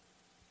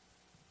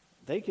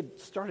 They could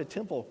start a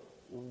temple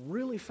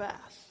really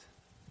fast.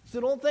 So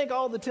don't think,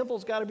 the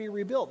temple's got to be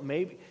rebuilt.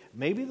 Maybe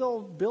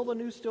they'll build a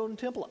new stone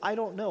temple. I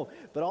don't know.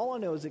 But all I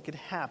know is it could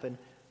happen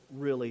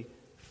really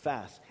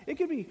fast. It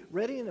could be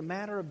ready in a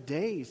matter of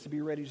days to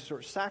be ready to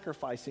start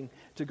sacrificing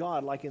to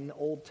God like in the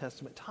Old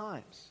Testament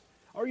times.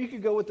 Or you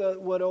could go with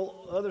what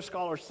other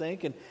scholars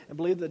think and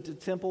believe that the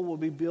temple will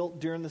be built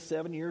during the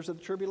 7 years of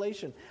the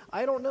tribulation.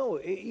 I don't know.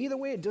 Either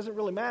way, it doesn't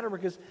really matter,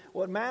 because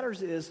what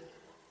matters is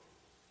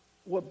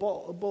what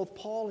both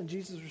Paul and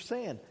Jesus are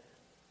saying.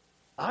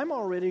 I'm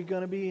already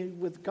going to be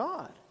with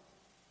God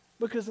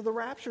because of the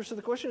rapture. So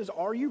the question is,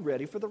 are you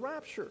ready for the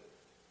rapture?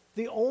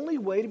 The only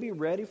way to be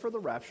ready for the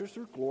rapture is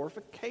through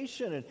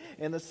glorification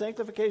and the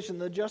sanctification,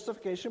 the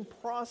justification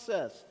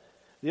process.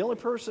 The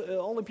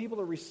only people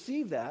that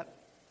receive that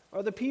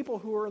are the people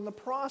who are in the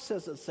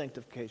process of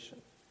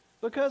sanctification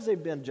because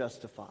they've been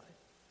justified.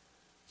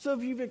 So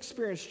if you've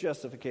experienced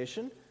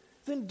justification,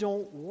 then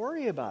don't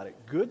worry about it.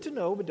 Good to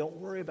know, but don't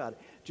worry about it.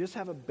 Just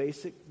have a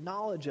basic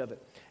knowledge of it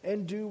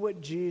and do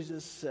what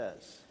Jesus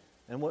says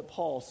and what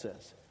Paul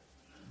says.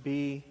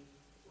 Be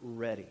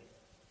ready.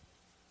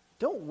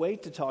 Don't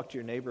wait to talk to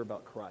your neighbor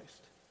about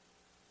Christ.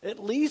 At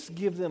least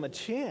give them a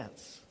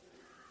chance.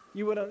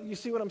 You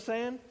see what I'm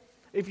saying?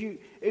 If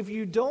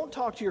you don't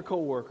talk to your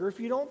coworker,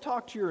 if you don't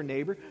talk to your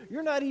neighbor,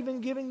 you're not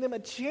even giving them a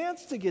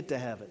chance to get to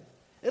heaven.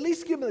 At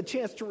least give them a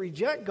chance to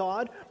reject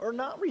God or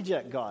not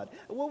reject God.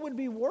 What would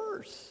be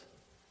worse?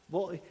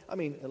 Well, I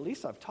mean, at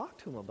least I've talked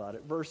to them about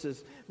it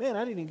versus, man, I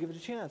didn't even give it a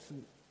chance.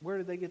 And where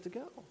did they get to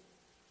go?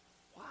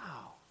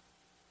 Wow.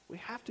 We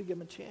have to give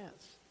them a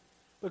chance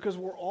because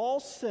we're all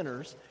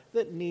sinners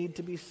that need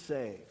to be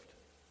saved.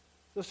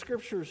 The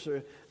scripture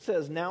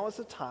says, now is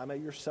the time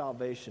of your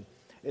salvation.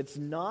 It's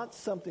not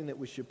something that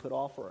we should put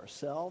off for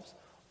ourselves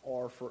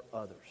or for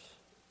others.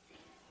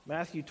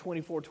 Matthew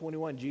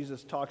 24:21,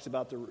 Jesus talks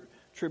about the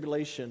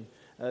tribulation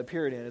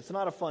period, and it's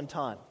not a fun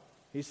time.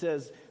 He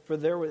says, for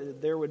there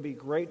would be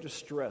great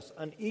distress,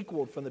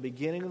 unequaled from the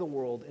beginning of the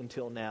world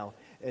until now,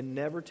 and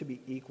never to be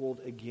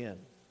equaled again.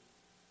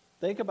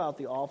 Think about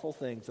the awful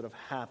things that have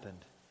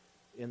happened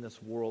in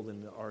this world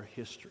in our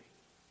history.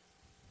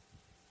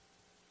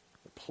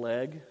 The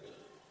plague,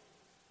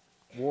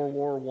 World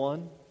War I,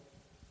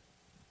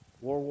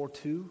 World War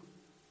II.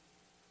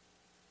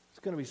 It's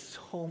going to be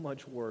so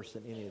much worse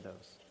than any of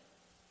those.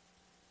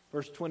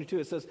 Verse 22,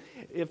 it says,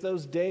 if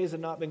those days had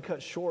not been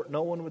cut short,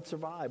 no one would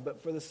survive.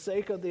 But for the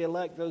sake of the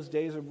elect, those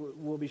days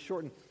will be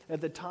shortened.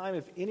 At the time,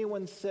 if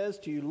anyone says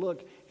to you,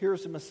 look,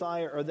 here's the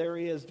Messiah, or there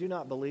he is, do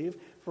not believe.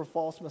 For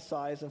false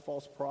messiahs and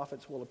false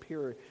prophets will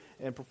appear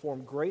and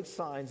perform great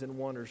signs and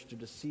wonders to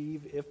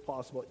deceive, if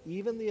possible,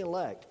 even the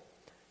elect.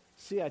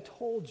 See, I've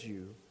told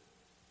you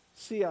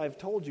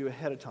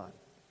ahead of time.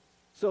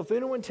 So if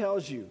anyone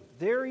tells you,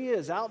 there he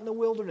is out in the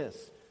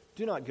wilderness,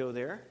 do not go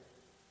there.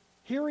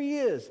 Here he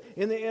is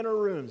in the inner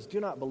rooms. Do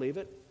not believe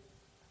it.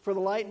 For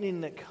the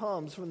lightning that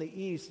comes from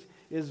the east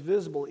is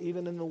visible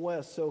even in the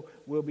west. So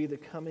will be the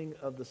coming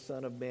of the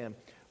Son of Man.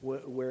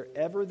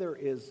 Wherever there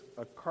is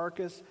a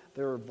carcass,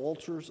 there are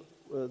vultures.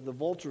 The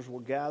vultures will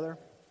gather.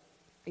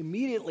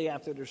 Immediately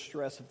after the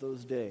distress of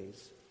those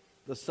days,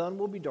 the sun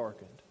will be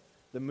darkened.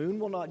 The moon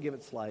will not give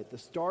its light. The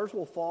stars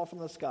will fall from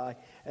the sky,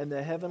 and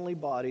the heavenly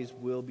bodies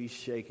will be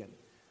shaken.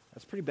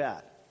 That's pretty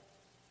bad.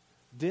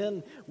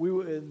 Then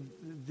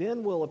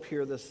will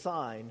appear the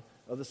sign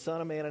of the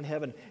Son of Man in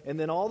heaven. And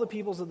then all the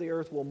peoples of the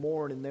earth will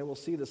mourn, and they will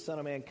see the Son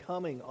of Man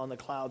coming on the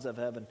clouds of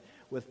heaven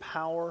with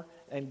power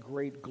and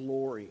great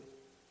glory.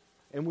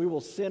 And we will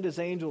send his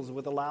angels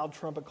with a loud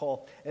trumpet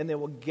call, and they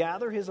will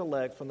gather his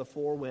elect from the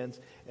four winds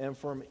and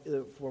from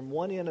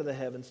one end of the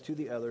heavens to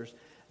the others.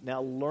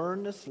 Now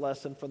learn this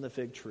lesson from the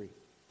fig tree.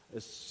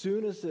 As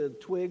soon as the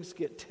twigs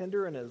get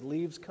tender and as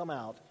leaves come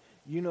out,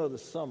 you know the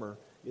summer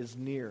is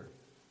near.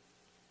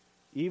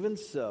 Even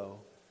so,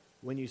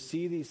 when you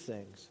see these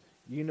things,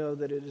 you know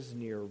that it is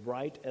near,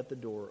 right at the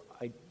door.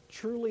 I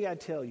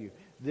tell you,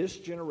 this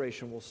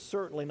generation will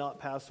certainly not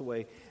pass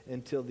away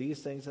until these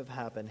things have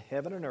happened.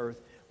 Heaven and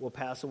earth will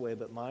pass away,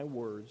 but my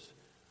words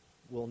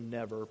will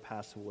never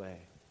pass away.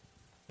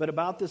 But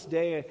about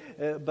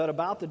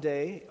the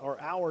day or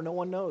hour, no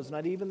one knows,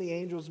 not even the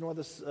angels nor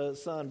the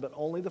Son, but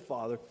only the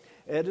Father.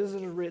 As it is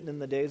written in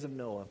the days of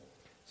Noah,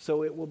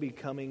 so it will be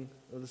coming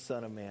of the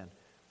Son of Man.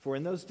 For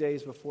in those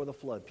days before the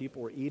flood,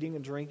 people were eating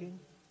and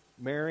drinking,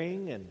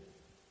 marrying and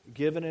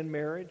given in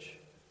marriage,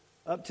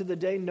 up to the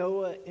day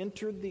Noah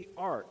entered the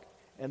ark,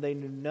 and they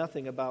knew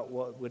nothing about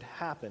what would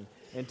happen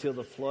until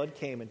the flood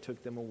came and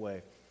took them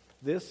away.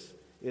 This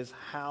is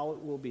how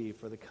it will be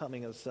for the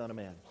coming of the Son of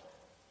Man.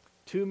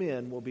 2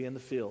 men will be in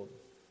the field.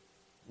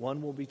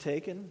 One will be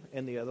taken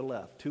and the other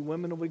left. 2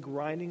 women will be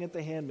grinding at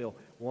the handmill.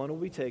 One will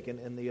be taken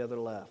and the other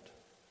left.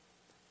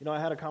 You know, I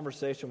had a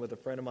conversation with a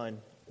friend of mine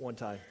one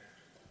time.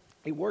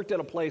 He worked at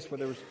a place where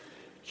there was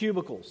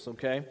cubicles,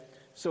 okay?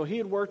 So he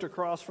had worked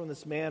across from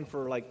this man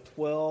for like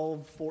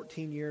 12,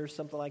 14 years,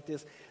 something like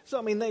this. So,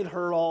 I mean, they'd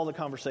heard all the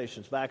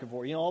conversations back and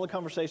forth. You know, all the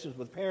conversations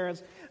with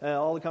parents,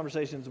 all the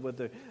conversations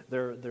with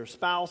their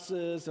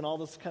spouses and all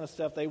this kind of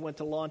stuff. They went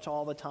to lunch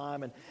all the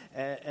time.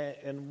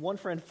 And one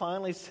friend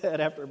finally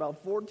said, after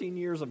about 14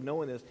 years of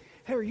knowing this,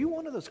 hey, are you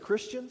one of those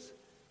Christians?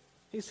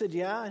 He said,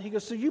 yeah. And he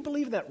goes, so you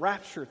believe in that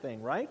rapture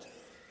thing, right?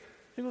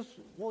 He goes,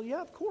 well,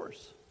 yeah, of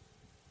course.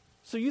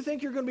 So you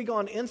think you're going to be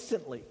gone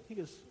instantly? He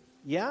goes,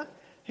 yeah.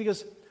 He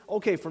goes,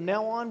 okay, from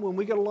now on, when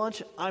we go to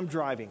lunch, I'm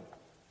driving.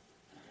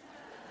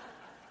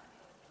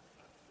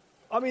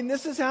 I mean,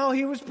 this is how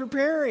he was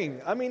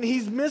preparing. I mean,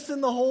 he's missing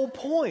the whole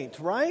point,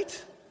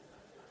 right?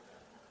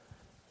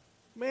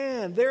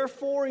 Man,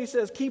 therefore, he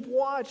says, keep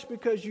watch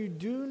because you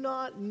do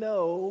not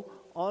know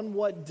on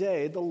what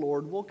day the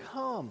Lord will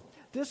come.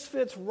 This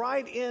fits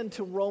right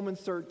into Romans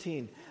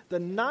 13. The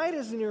night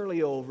is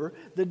nearly over.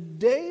 The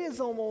day is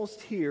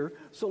almost here.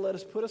 So let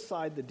us put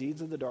aside the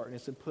deeds of the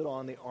darkness and put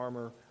on the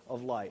armor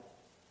of light.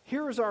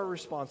 Here is our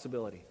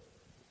responsibility.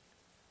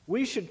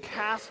 We should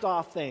cast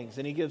off things.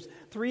 And he gives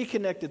 3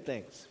 connected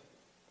things.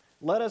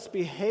 Let us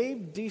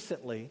behave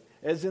decently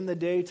as in the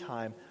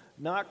daytime,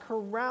 not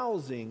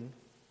carousing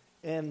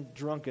and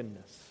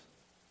drunkenness.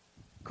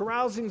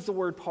 Carousing is the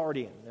word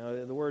partying.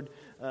 The word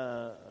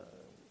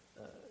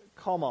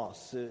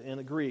komos in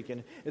the Greek,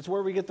 and it's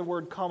where we get the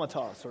word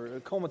komatos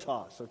or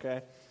komatos,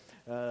 okay?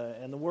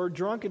 And the word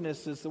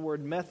drunkenness is the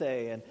word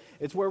methe, and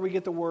it's where we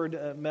get the word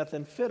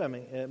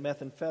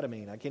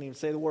methamphetamine. I can't even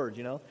say the word,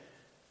 you know.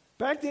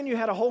 Back then you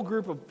had a whole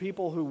group of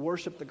people who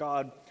worshiped the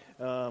god,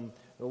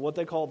 what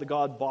they called the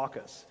god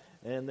Bacchus.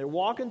 And they're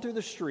walking through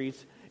the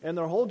streets, and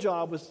their whole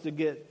job was to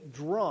get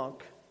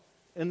drunk,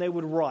 and they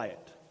would riot.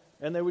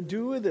 And they would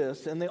do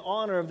this in the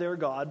honor of their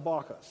god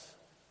Bacchus.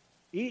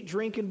 Eat,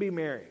 drink, and be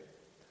merry.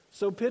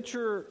 So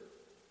picture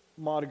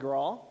Mardi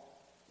Gras,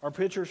 or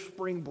picture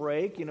spring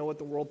break. You know what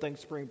the world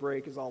thinks spring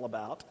break is all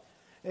about.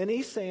 And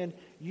he's saying,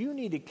 you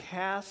need to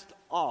cast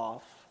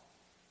off,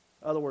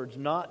 in other words,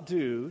 not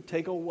do,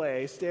 take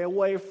away, stay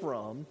away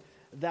from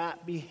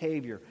that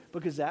behavior.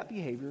 Because that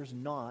behavior is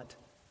not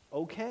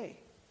okay.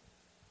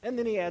 And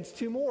then he adds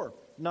 2 more.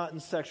 Not in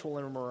sexual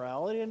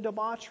immorality and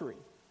debauchery.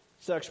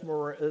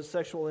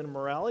 sexual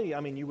immorality.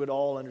 I mean, you would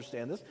all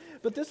understand this.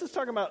 But this is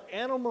talking about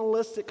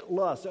animalistic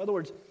lust. In other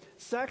words,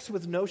 sex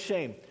with no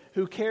shame.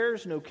 Who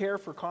cares? No care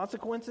for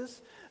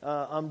consequences.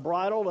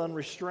 Unbridled,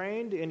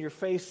 unrestrained, in your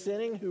face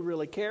sinning. Who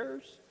really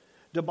cares?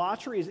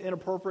 Debauchery is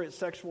inappropriate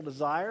sexual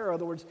desire. In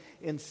other words,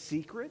 in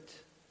secret.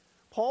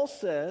 Paul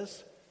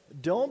says,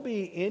 don't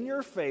be in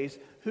your face,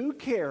 who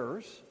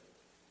cares,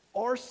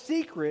 or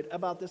secret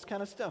about this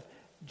kind of stuff.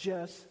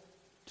 Just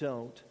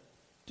don't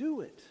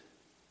do it.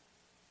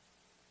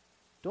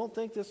 Don't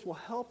think this will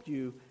help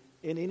you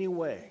in any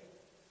way.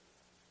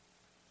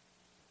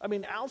 I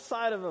mean,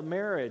 outside of a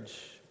marriage,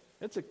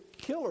 it's a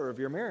killer of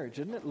your marriage,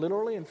 isn't it?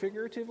 Literally and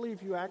figuratively,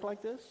 if you act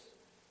like this.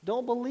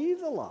 Don't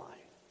believe the lie.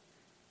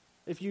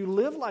 If you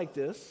live like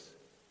this,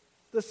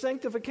 the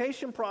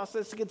sanctification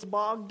process gets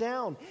bogged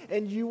down,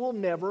 and you will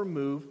never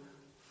move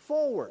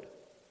forward.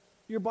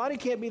 Your body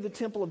can't be the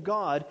temple of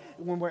God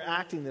when we're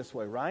acting this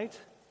way, right?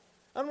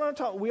 I'm not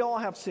talking, we all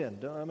have sin.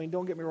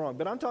 Don't get me wrong.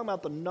 But I'm talking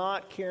about the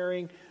not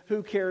caring,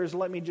 who cares,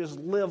 let me just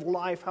live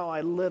life how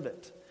I live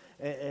it.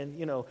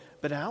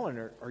 But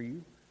Alan, are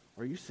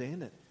you saying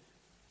that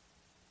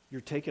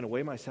you're taking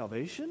away my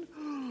salvation?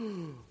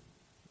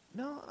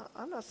 No,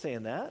 I'm not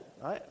saying that.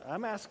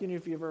 I'm asking you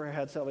if you've ever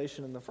had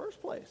salvation in the first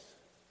place.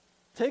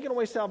 Taking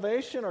away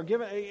salvation or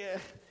giving,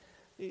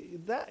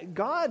 that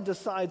God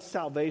decides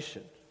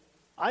salvation.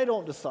 I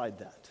don't decide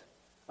that.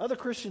 Other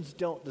Christians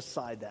don't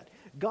decide that.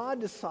 God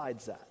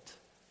decides that.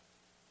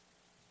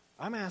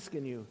 I'm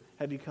asking you,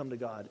 have you come to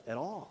God at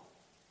all?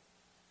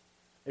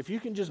 If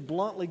you can just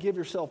bluntly give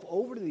yourself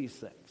over to these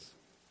things,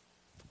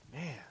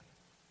 man.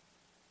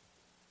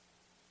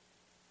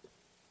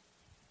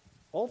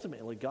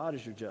 Ultimately, God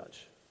is your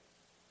judge.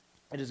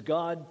 It is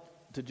God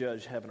to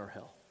judge heaven or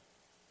hell.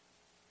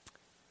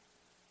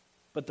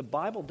 But the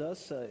Bible does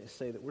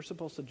say that we're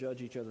supposed to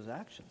judge each other's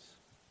actions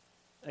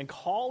and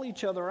call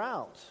each other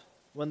out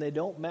when they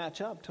don't match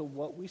up to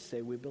what we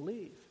say we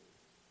believe.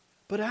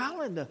 But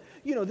Alan,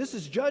 this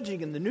is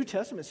judging, and the New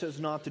Testament says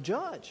not to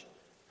judge.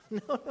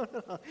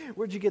 No.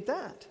 Where'd you get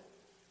that?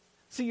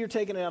 See, you're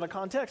taking it out of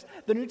context.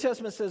 The New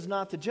Testament says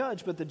not to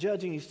judge, but the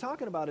judging he's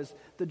talking about is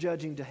the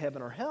judging to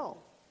heaven or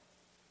hell.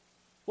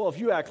 Well, if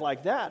you act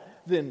like that,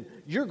 then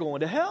you're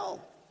going to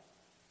hell.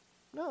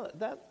 No,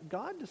 that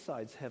God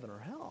decides heaven or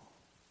hell.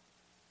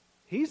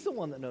 He's the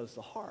one that knows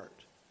the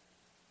heart.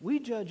 We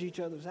judge each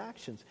other's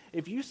actions.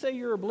 If you say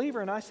you're a believer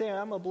and I say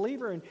I'm a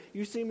believer and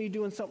you see me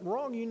doing something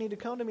wrong, you need to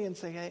come to me and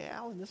say, hey,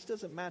 Alan, this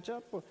doesn't match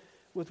up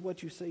with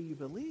what you say you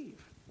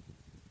believe.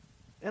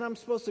 And I'm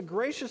supposed to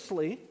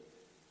graciously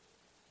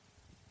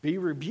be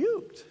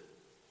rebuked.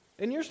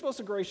 And you're supposed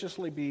to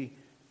graciously be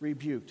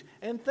rebuked.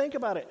 And think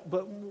about it.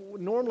 But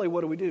normally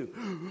what do?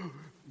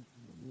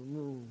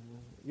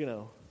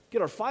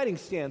 Get our fighting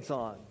stance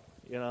on,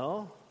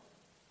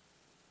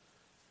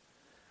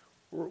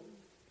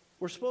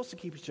 We're supposed to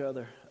keep each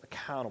other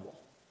accountable.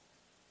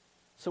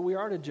 So we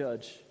are to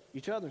judge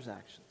each other's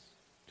actions.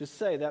 To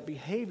say that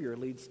behavior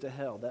leads to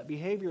hell, that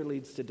behavior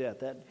leads to death,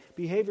 that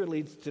behavior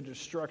leads to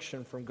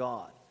destruction from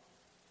God.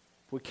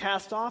 If we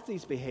cast off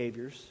these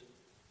behaviors,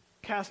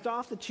 cast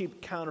off the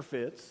cheap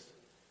counterfeits,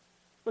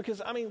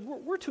 because,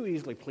 we're too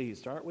easily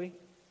pleased, aren't we?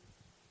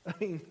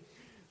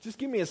 Just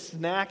give me a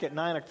snack at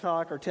 9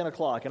 o'clock or 10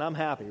 o'clock and I'm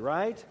happy,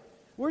 right?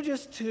 We're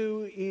just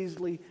too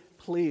easily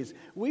pleased.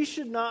 We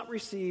should not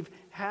receive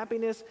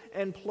happiness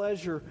and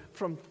pleasure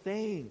from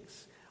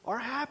things. Our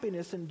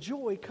happiness and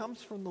joy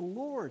comes from the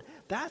Lord.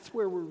 That's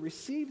where we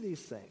receive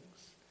these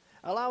things.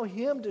 Allow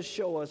Him to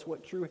show us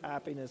what true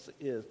happiness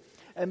is.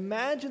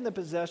 Imagine the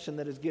possession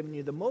that has given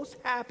you the most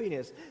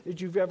happiness that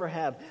you've ever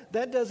had.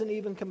 That doesn't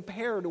even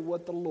compare to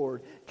what the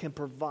Lord can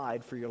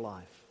provide for your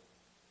life.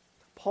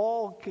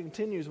 Paul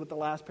continues with the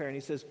last pair and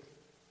he says,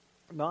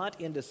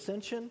 not in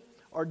dissension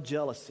or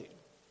jealousy.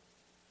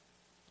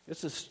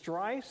 It's a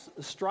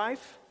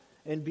strife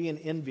and being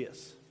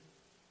envious.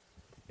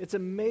 It's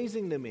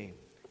amazing to me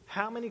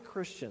how many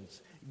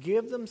Christians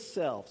give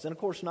themselves, and of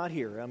course not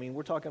here,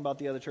 we're talking about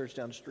the other church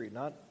down the street,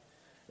 not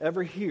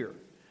ever here,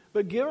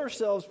 but give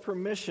ourselves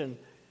permission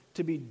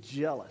to be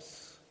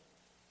jealous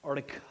or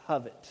to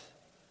covet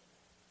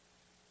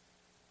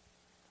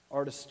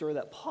or to stir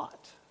that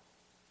pot.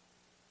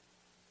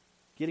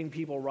 Getting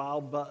people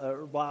riled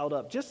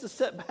up just to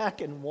sit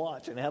back and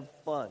watch and have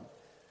fun.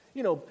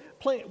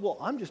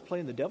 I'm just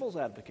playing the devil's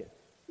advocate.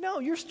 No,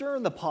 you're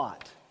stirring the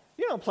pot.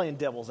 You're not playing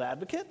devil's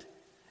advocate.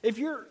 If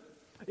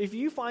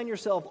you find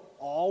yourself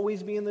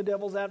always being the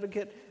devil's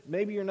advocate,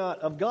 maybe you're not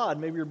of God,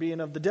 maybe you're being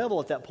of the devil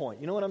at that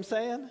point. You know what I'm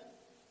saying?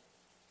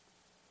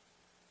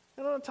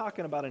 And I'm not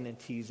talking about in a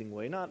teasing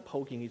way, not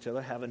poking each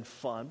other, having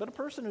fun, but a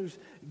person who's,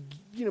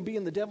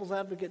 being the devil's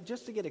advocate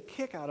just to get a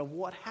kick out of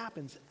what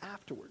happens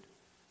afterward.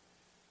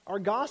 Our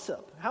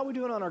gossip. How are we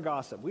doing on our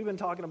gossip? We've been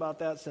talking about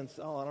that since,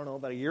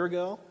 about a year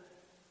ago.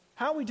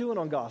 How are we doing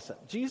on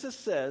gossip? Jesus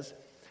says,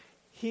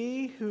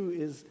 he who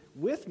is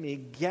with me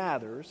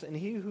gathers, and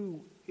he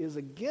who is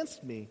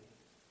against me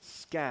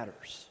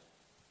scatters.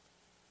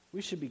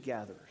 We should be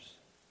gatherers.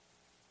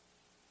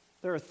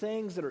 There are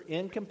things that are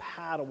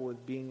incompatible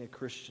with being a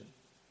Christian.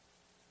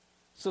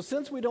 So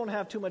since we don't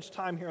have too much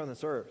time here on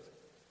this earth,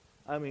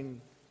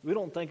 we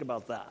don't think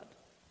about that.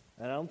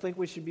 And I don't think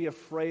we should be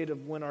afraid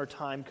of when our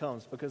time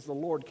comes, because the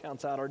Lord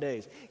counts out our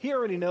days. He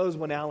already knows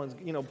when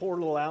poor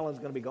little Alan's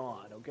going to be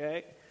gone,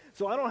 okay?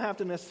 So I don't have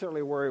to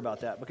necessarily worry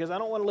about that, because I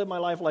don't want to live my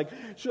life like,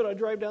 should I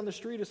drive down the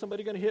street? Is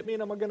somebody going to hit me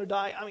and am I going to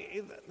die?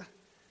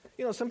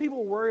 Some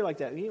people worry like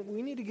that.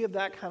 We need to give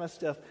that kind of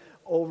stuff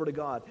over to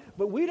God.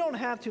 But we don't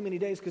have too many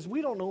days, because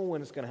we don't know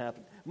when it's going to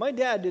happen. My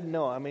dad didn't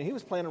know. He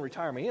was planning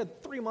retirement. He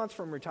had 3 months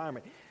from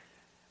retirement.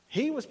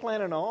 He was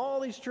planning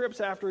all these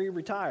trips after he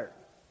retired.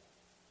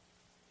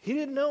 He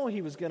didn't know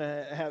he was going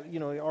to have, he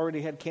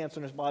already had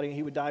cancer in his body and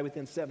he would die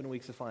within 7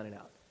 weeks of finding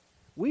out.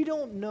 We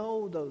don't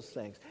know those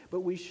things, but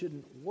we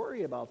shouldn't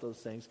worry about those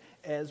things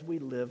as we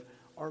live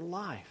our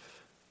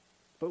life.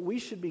 But we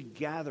should be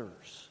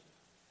gatherers.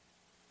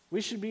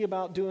 We should be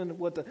about doing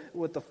what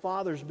the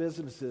Father's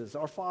business is,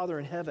 our Father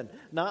in heaven,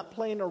 not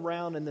playing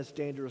around in this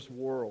dangerous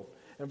world.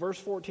 In verse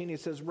 14, he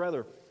says,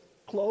 rather,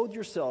 clothe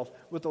yourself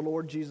with the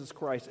Lord Jesus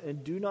Christ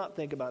and do not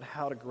think about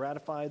how to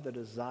gratify the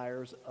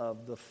desires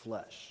of the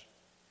flesh.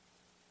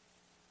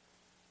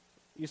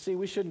 You see,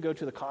 we shouldn't go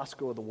to the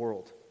Costco of the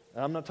world.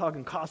 And I'm not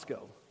talking Costco.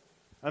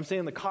 I'm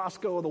saying the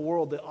Costco of the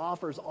world that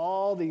offers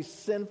all these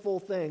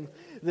sinful things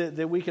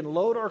that we can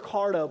load our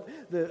cart up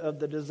of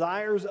the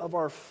desires of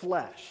our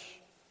flesh.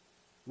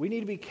 We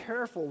need to be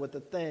careful with the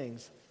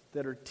things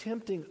that are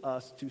tempting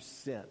us to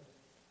sin.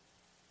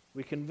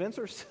 We convince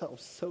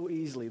ourselves so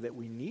easily that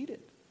we need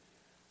it.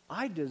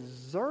 I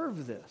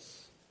deserve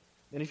this.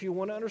 And if you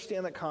want to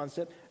understand that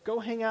concept, go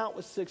hang out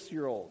with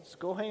 6-year-olds.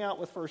 Go hang out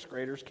with first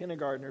graders,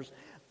 kindergartners.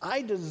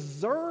 I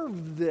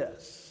deserve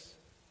this.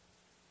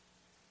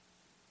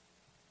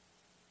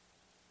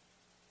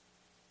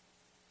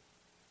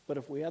 But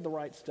if we had the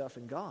right stuff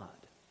in God,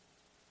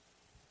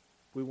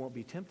 we won't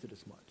be tempted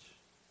as much.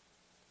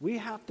 We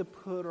have to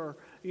put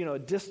a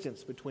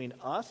distance between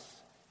us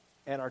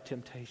and our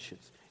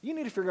temptations. You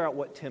need to figure out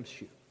what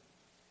tempts you.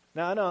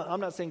 Now, I know I'm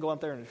not saying go out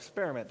there and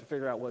experiment to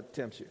figure out what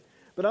tempts you.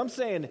 But I'm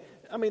saying,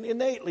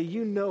 innately,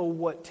 you know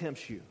what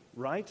tempts you,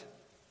 right?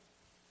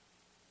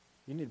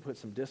 You need to put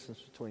some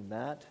distance between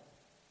that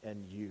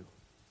and you.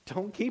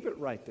 Don't keep it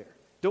right there.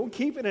 Don't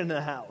keep it in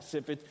the house.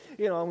 If it's,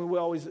 we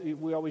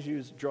always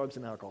use drugs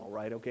and alcohol,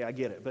 right? Okay, I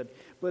get it.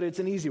 But it's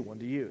an easy one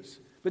to use.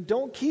 But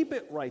don't keep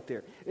it right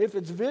there. If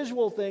it's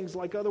visual things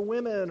like other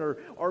women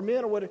or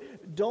men or whatever,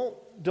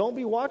 don't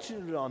be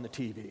watching it on the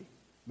TV.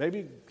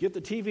 Maybe get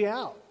the TV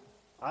out.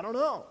 I don't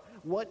know.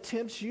 What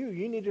tempts you?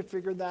 You need to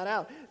figure that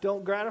out.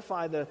 Don't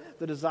gratify the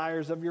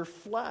desires of your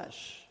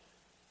flesh.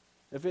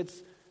 If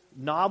it's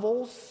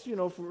novels,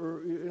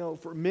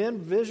 for men,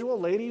 visual,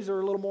 ladies are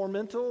a little more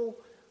mental.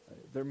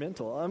 They're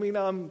mental.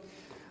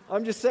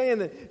 I'm just saying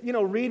that,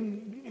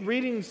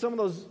 reading some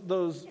of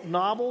those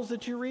novels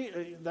that you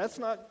read, that's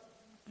not,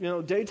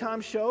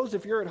 daytime shows.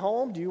 If you're at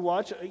home, do you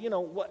watch,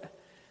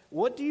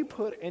 what do you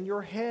put in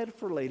your head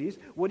for ladies?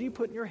 What do you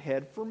put in your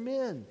head for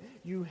men?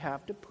 You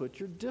have to put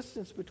your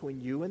distance between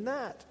you and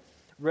that.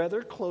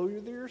 Rather,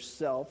 clothe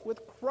yourself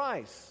with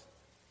Christ.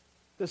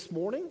 This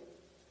morning,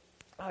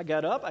 I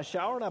got up, I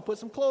showered, and I put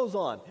some clothes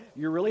on.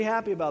 You're really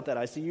happy about that.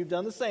 I see you've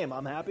done the same.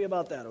 I'm happy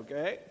about that,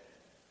 okay?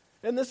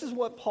 And this is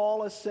what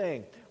Paul is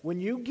saying. When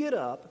you get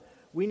up,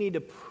 we need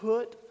to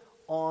put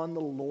on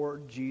the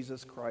Lord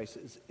Jesus Christ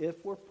as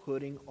if we're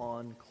putting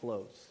on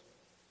clothes.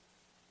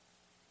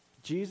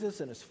 Jesus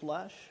in his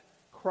flesh,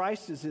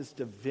 Christ is his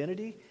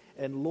divinity,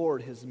 and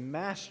Lord, his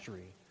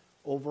mastery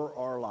over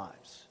our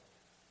lives.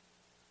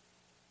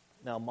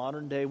 Now,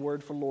 modern day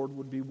word for Lord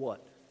would be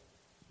what?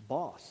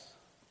 Boss.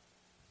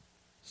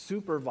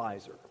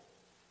 Supervisor.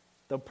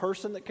 The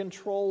person that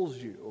controls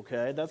you,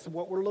 okay? That's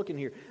what we're looking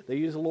here. They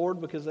use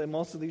Lord because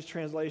most of these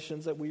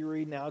translations that we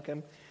read now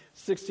come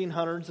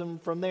 1600s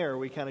and from there.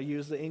 We kind of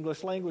use the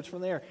English language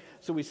from there.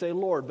 So we say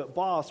Lord, but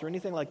boss or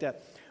anything like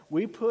that.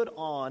 We put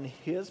on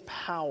his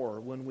power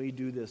when we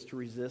do this to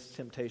resist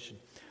temptation.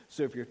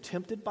 So if you're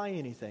tempted by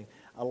anything,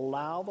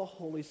 allow the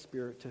Holy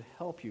Spirit to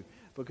help you,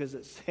 because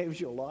it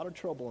saves you a lot of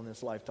trouble in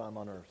this lifetime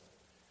on earth.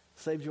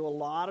 Saves you a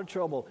lot of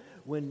trouble.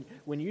 When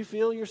you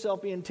feel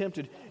yourself being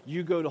tempted,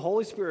 you go to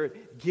Holy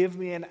Spirit, give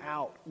me an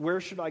out. Where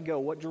should I go?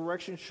 What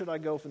direction should I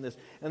go from this?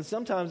 And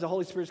sometimes the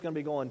Holy Spirit's going to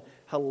be going,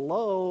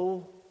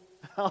 hello,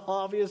 how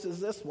obvious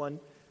is this one?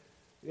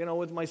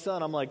 With my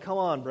son, I'm like, come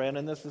on,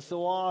 Brandon, this is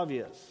so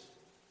obvious.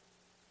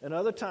 And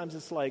other times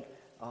it's like,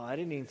 oh, I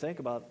didn't even think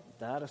about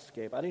that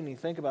escape. I didn't even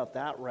think about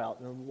that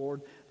route. And the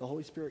Lord, the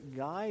Holy Spirit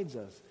guides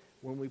us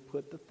when we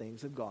put the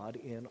things of God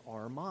in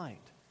our mind.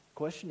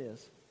 Question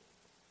is,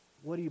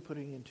 what are you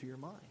putting into your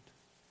mind?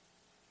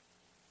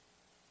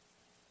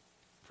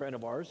 A friend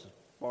of ours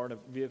borrowed a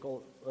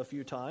vehicle a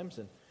few times,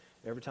 and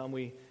every time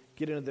we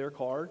get into their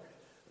car,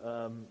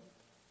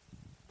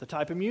 the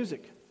type of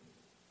music.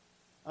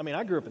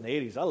 I grew up in the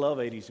 80s. I love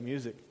 80s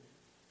music.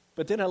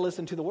 But then I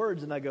listen to the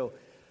words and I go,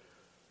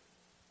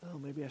 oh,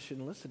 maybe I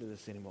shouldn't listen to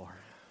this anymore.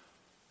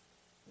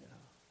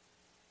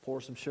 Pour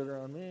some sugar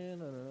on me.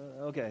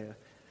 No. Okay.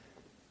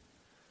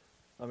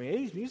 I mean,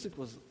 80s music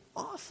was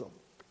awesome.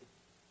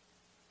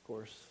 Of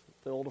course,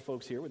 the older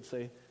folks here would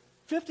say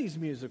 50s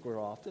music were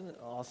often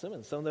awesome,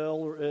 and some of the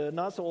older,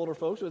 not so older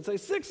folks would say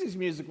 60s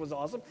music was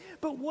awesome.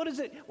 But what does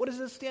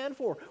it stand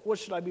for? What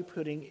should I be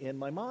putting in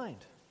my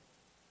mind?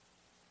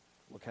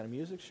 What kind of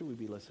music should we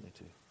be listening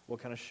to? What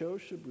kind of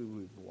shows should we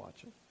be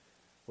watching?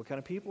 What kind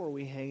of people are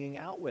we hanging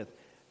out with?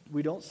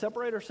 We don't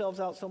separate ourselves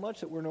out so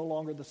much that we're no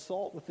longer the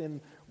salt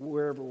within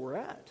wherever we're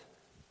at.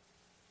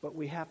 But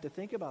we have to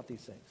think about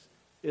these things.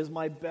 Is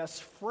my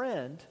best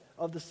friend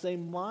of the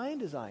same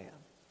mind as I am?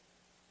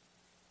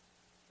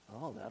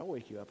 Oh, that'll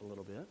wake you up a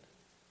little bit.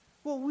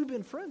 Well, we've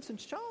been friends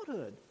since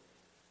childhood.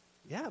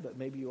 Yeah, but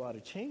maybe you ought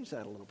to change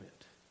that a little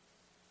bit.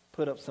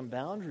 Put up some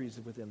boundaries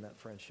within that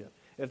friendship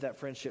if that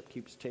friendship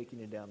keeps taking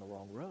you down the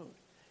wrong road.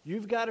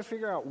 You've got to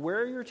figure out where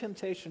are your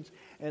temptations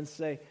and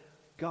say,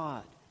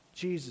 God,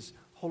 Jesus,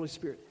 Holy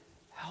Spirit,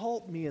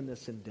 help me in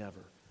this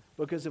endeavor.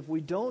 Because if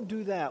we don't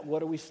do that, what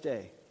do we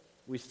stay?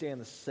 We stay in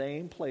the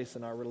same place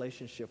in our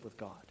relationship with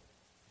God.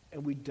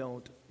 And we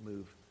don't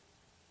move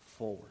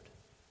forward.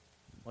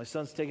 My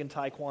son's taking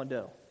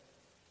Taekwondo.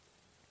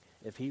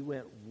 If he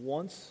went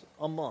once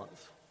a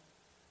month,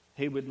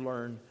 he would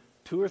learn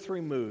 2 or 3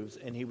 moves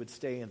and he would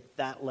stay in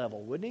that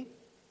level, wouldn't he?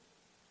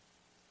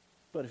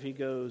 But if he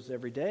goes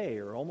every day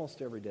or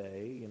almost every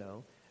day,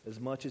 as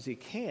much as he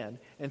can,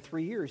 in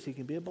 3 years he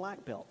can be a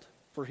black belt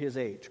for his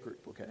age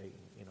group, okay?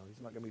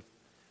 He's not going to be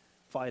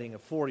fighting a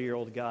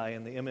 40-year-old guy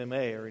in the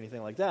MMA or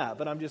anything like that.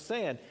 But I'm just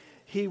saying,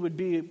 he would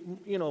be,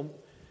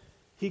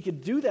 he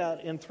could do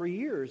that in 3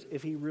 years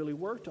if he really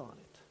worked on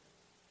it.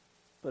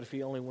 But if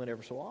he only went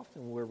ever so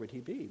often, where would he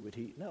be?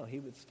 No, he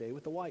would stay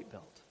with the white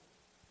belt.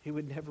 He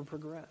would never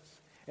progress.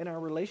 In our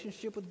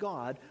relationship with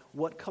God,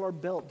 what color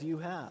belt do you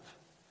have?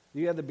 Do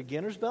you have the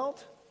beginner's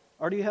belt?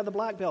 Or do you have the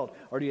black belt?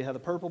 Or do you have the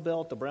purple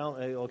belt, the brown?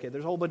 Okay,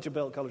 there's a whole bunch of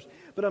belt colors.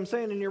 But I'm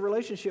saying in your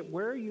relationship,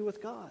 where are you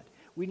with God?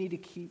 We need to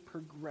keep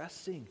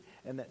progressing.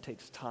 And that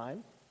takes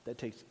time, that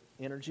takes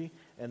energy,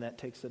 and that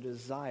takes a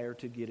desire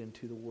to get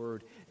into the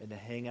Word and to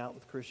hang out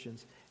with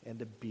Christians and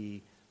to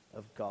be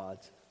of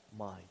God's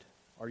mind.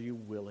 Are you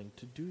willing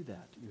to do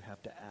that? You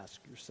have to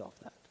ask yourself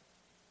that.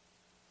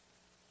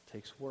 It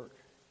takes work.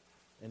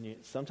 And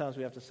sometimes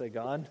we have to say,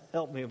 God,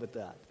 help me with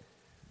that.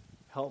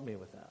 Help me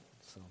with that.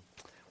 So,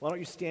 why don't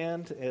you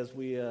stand as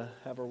we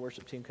have our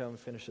worship team come and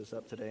finish this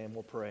up today, and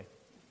we'll pray.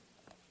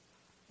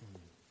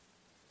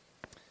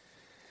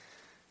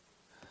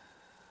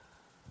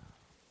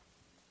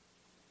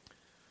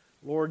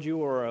 Lord,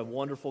 you are a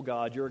wonderful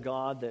God. You're a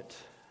God that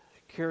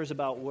cares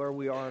about where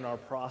we are in our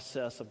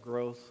process of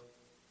growth.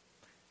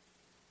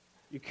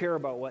 You care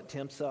about what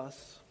tempts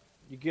us.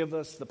 You give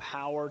us the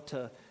power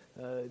to,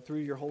 through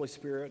your Holy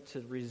Spirit,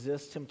 to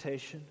resist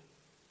temptation.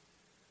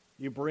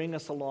 You bring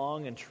us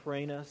along and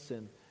train us,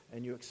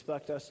 and you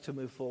expect us to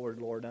move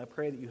forward, Lord. And I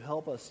pray that you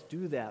help us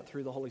do that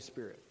through the Holy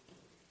Spirit.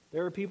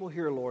 There are people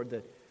here,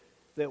 Lord,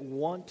 that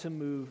want to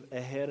move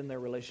ahead in their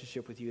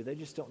relationship with you. They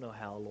just don't know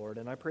how, Lord.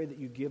 And I pray that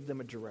you give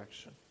them a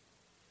direction.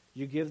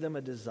 You give them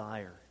a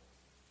desire.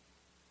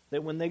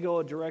 That when they go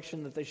a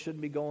direction that they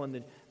shouldn't be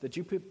going, that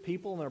you put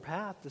people in their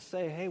path to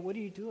say, hey, what are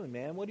you doing,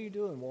 man? What are you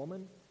doing,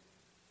 woman?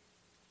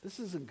 This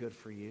isn't good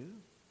for you.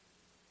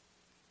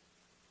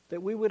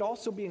 That we would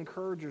also be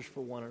encouragers for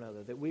one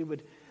another.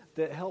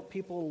 That help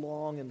people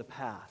along in the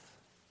path.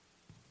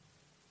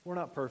 We're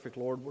not perfect,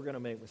 Lord. We're going to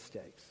make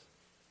mistakes.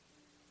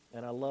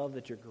 And I love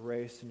that your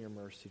grace and your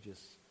mercy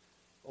just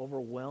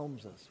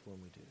overwhelms us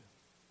when we do.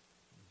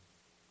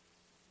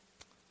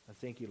 I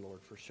thank you,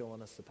 Lord, for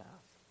showing us the path.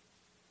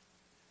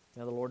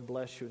 Now the Lord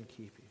bless you and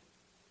keep you.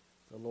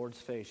 The Lord's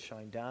face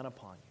shine down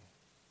upon you.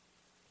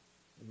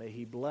 And may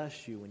he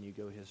bless you when you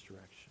go his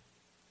direction.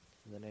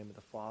 In the name of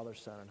the Father,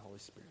 Son, and Holy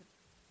Spirit.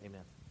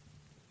 Amen.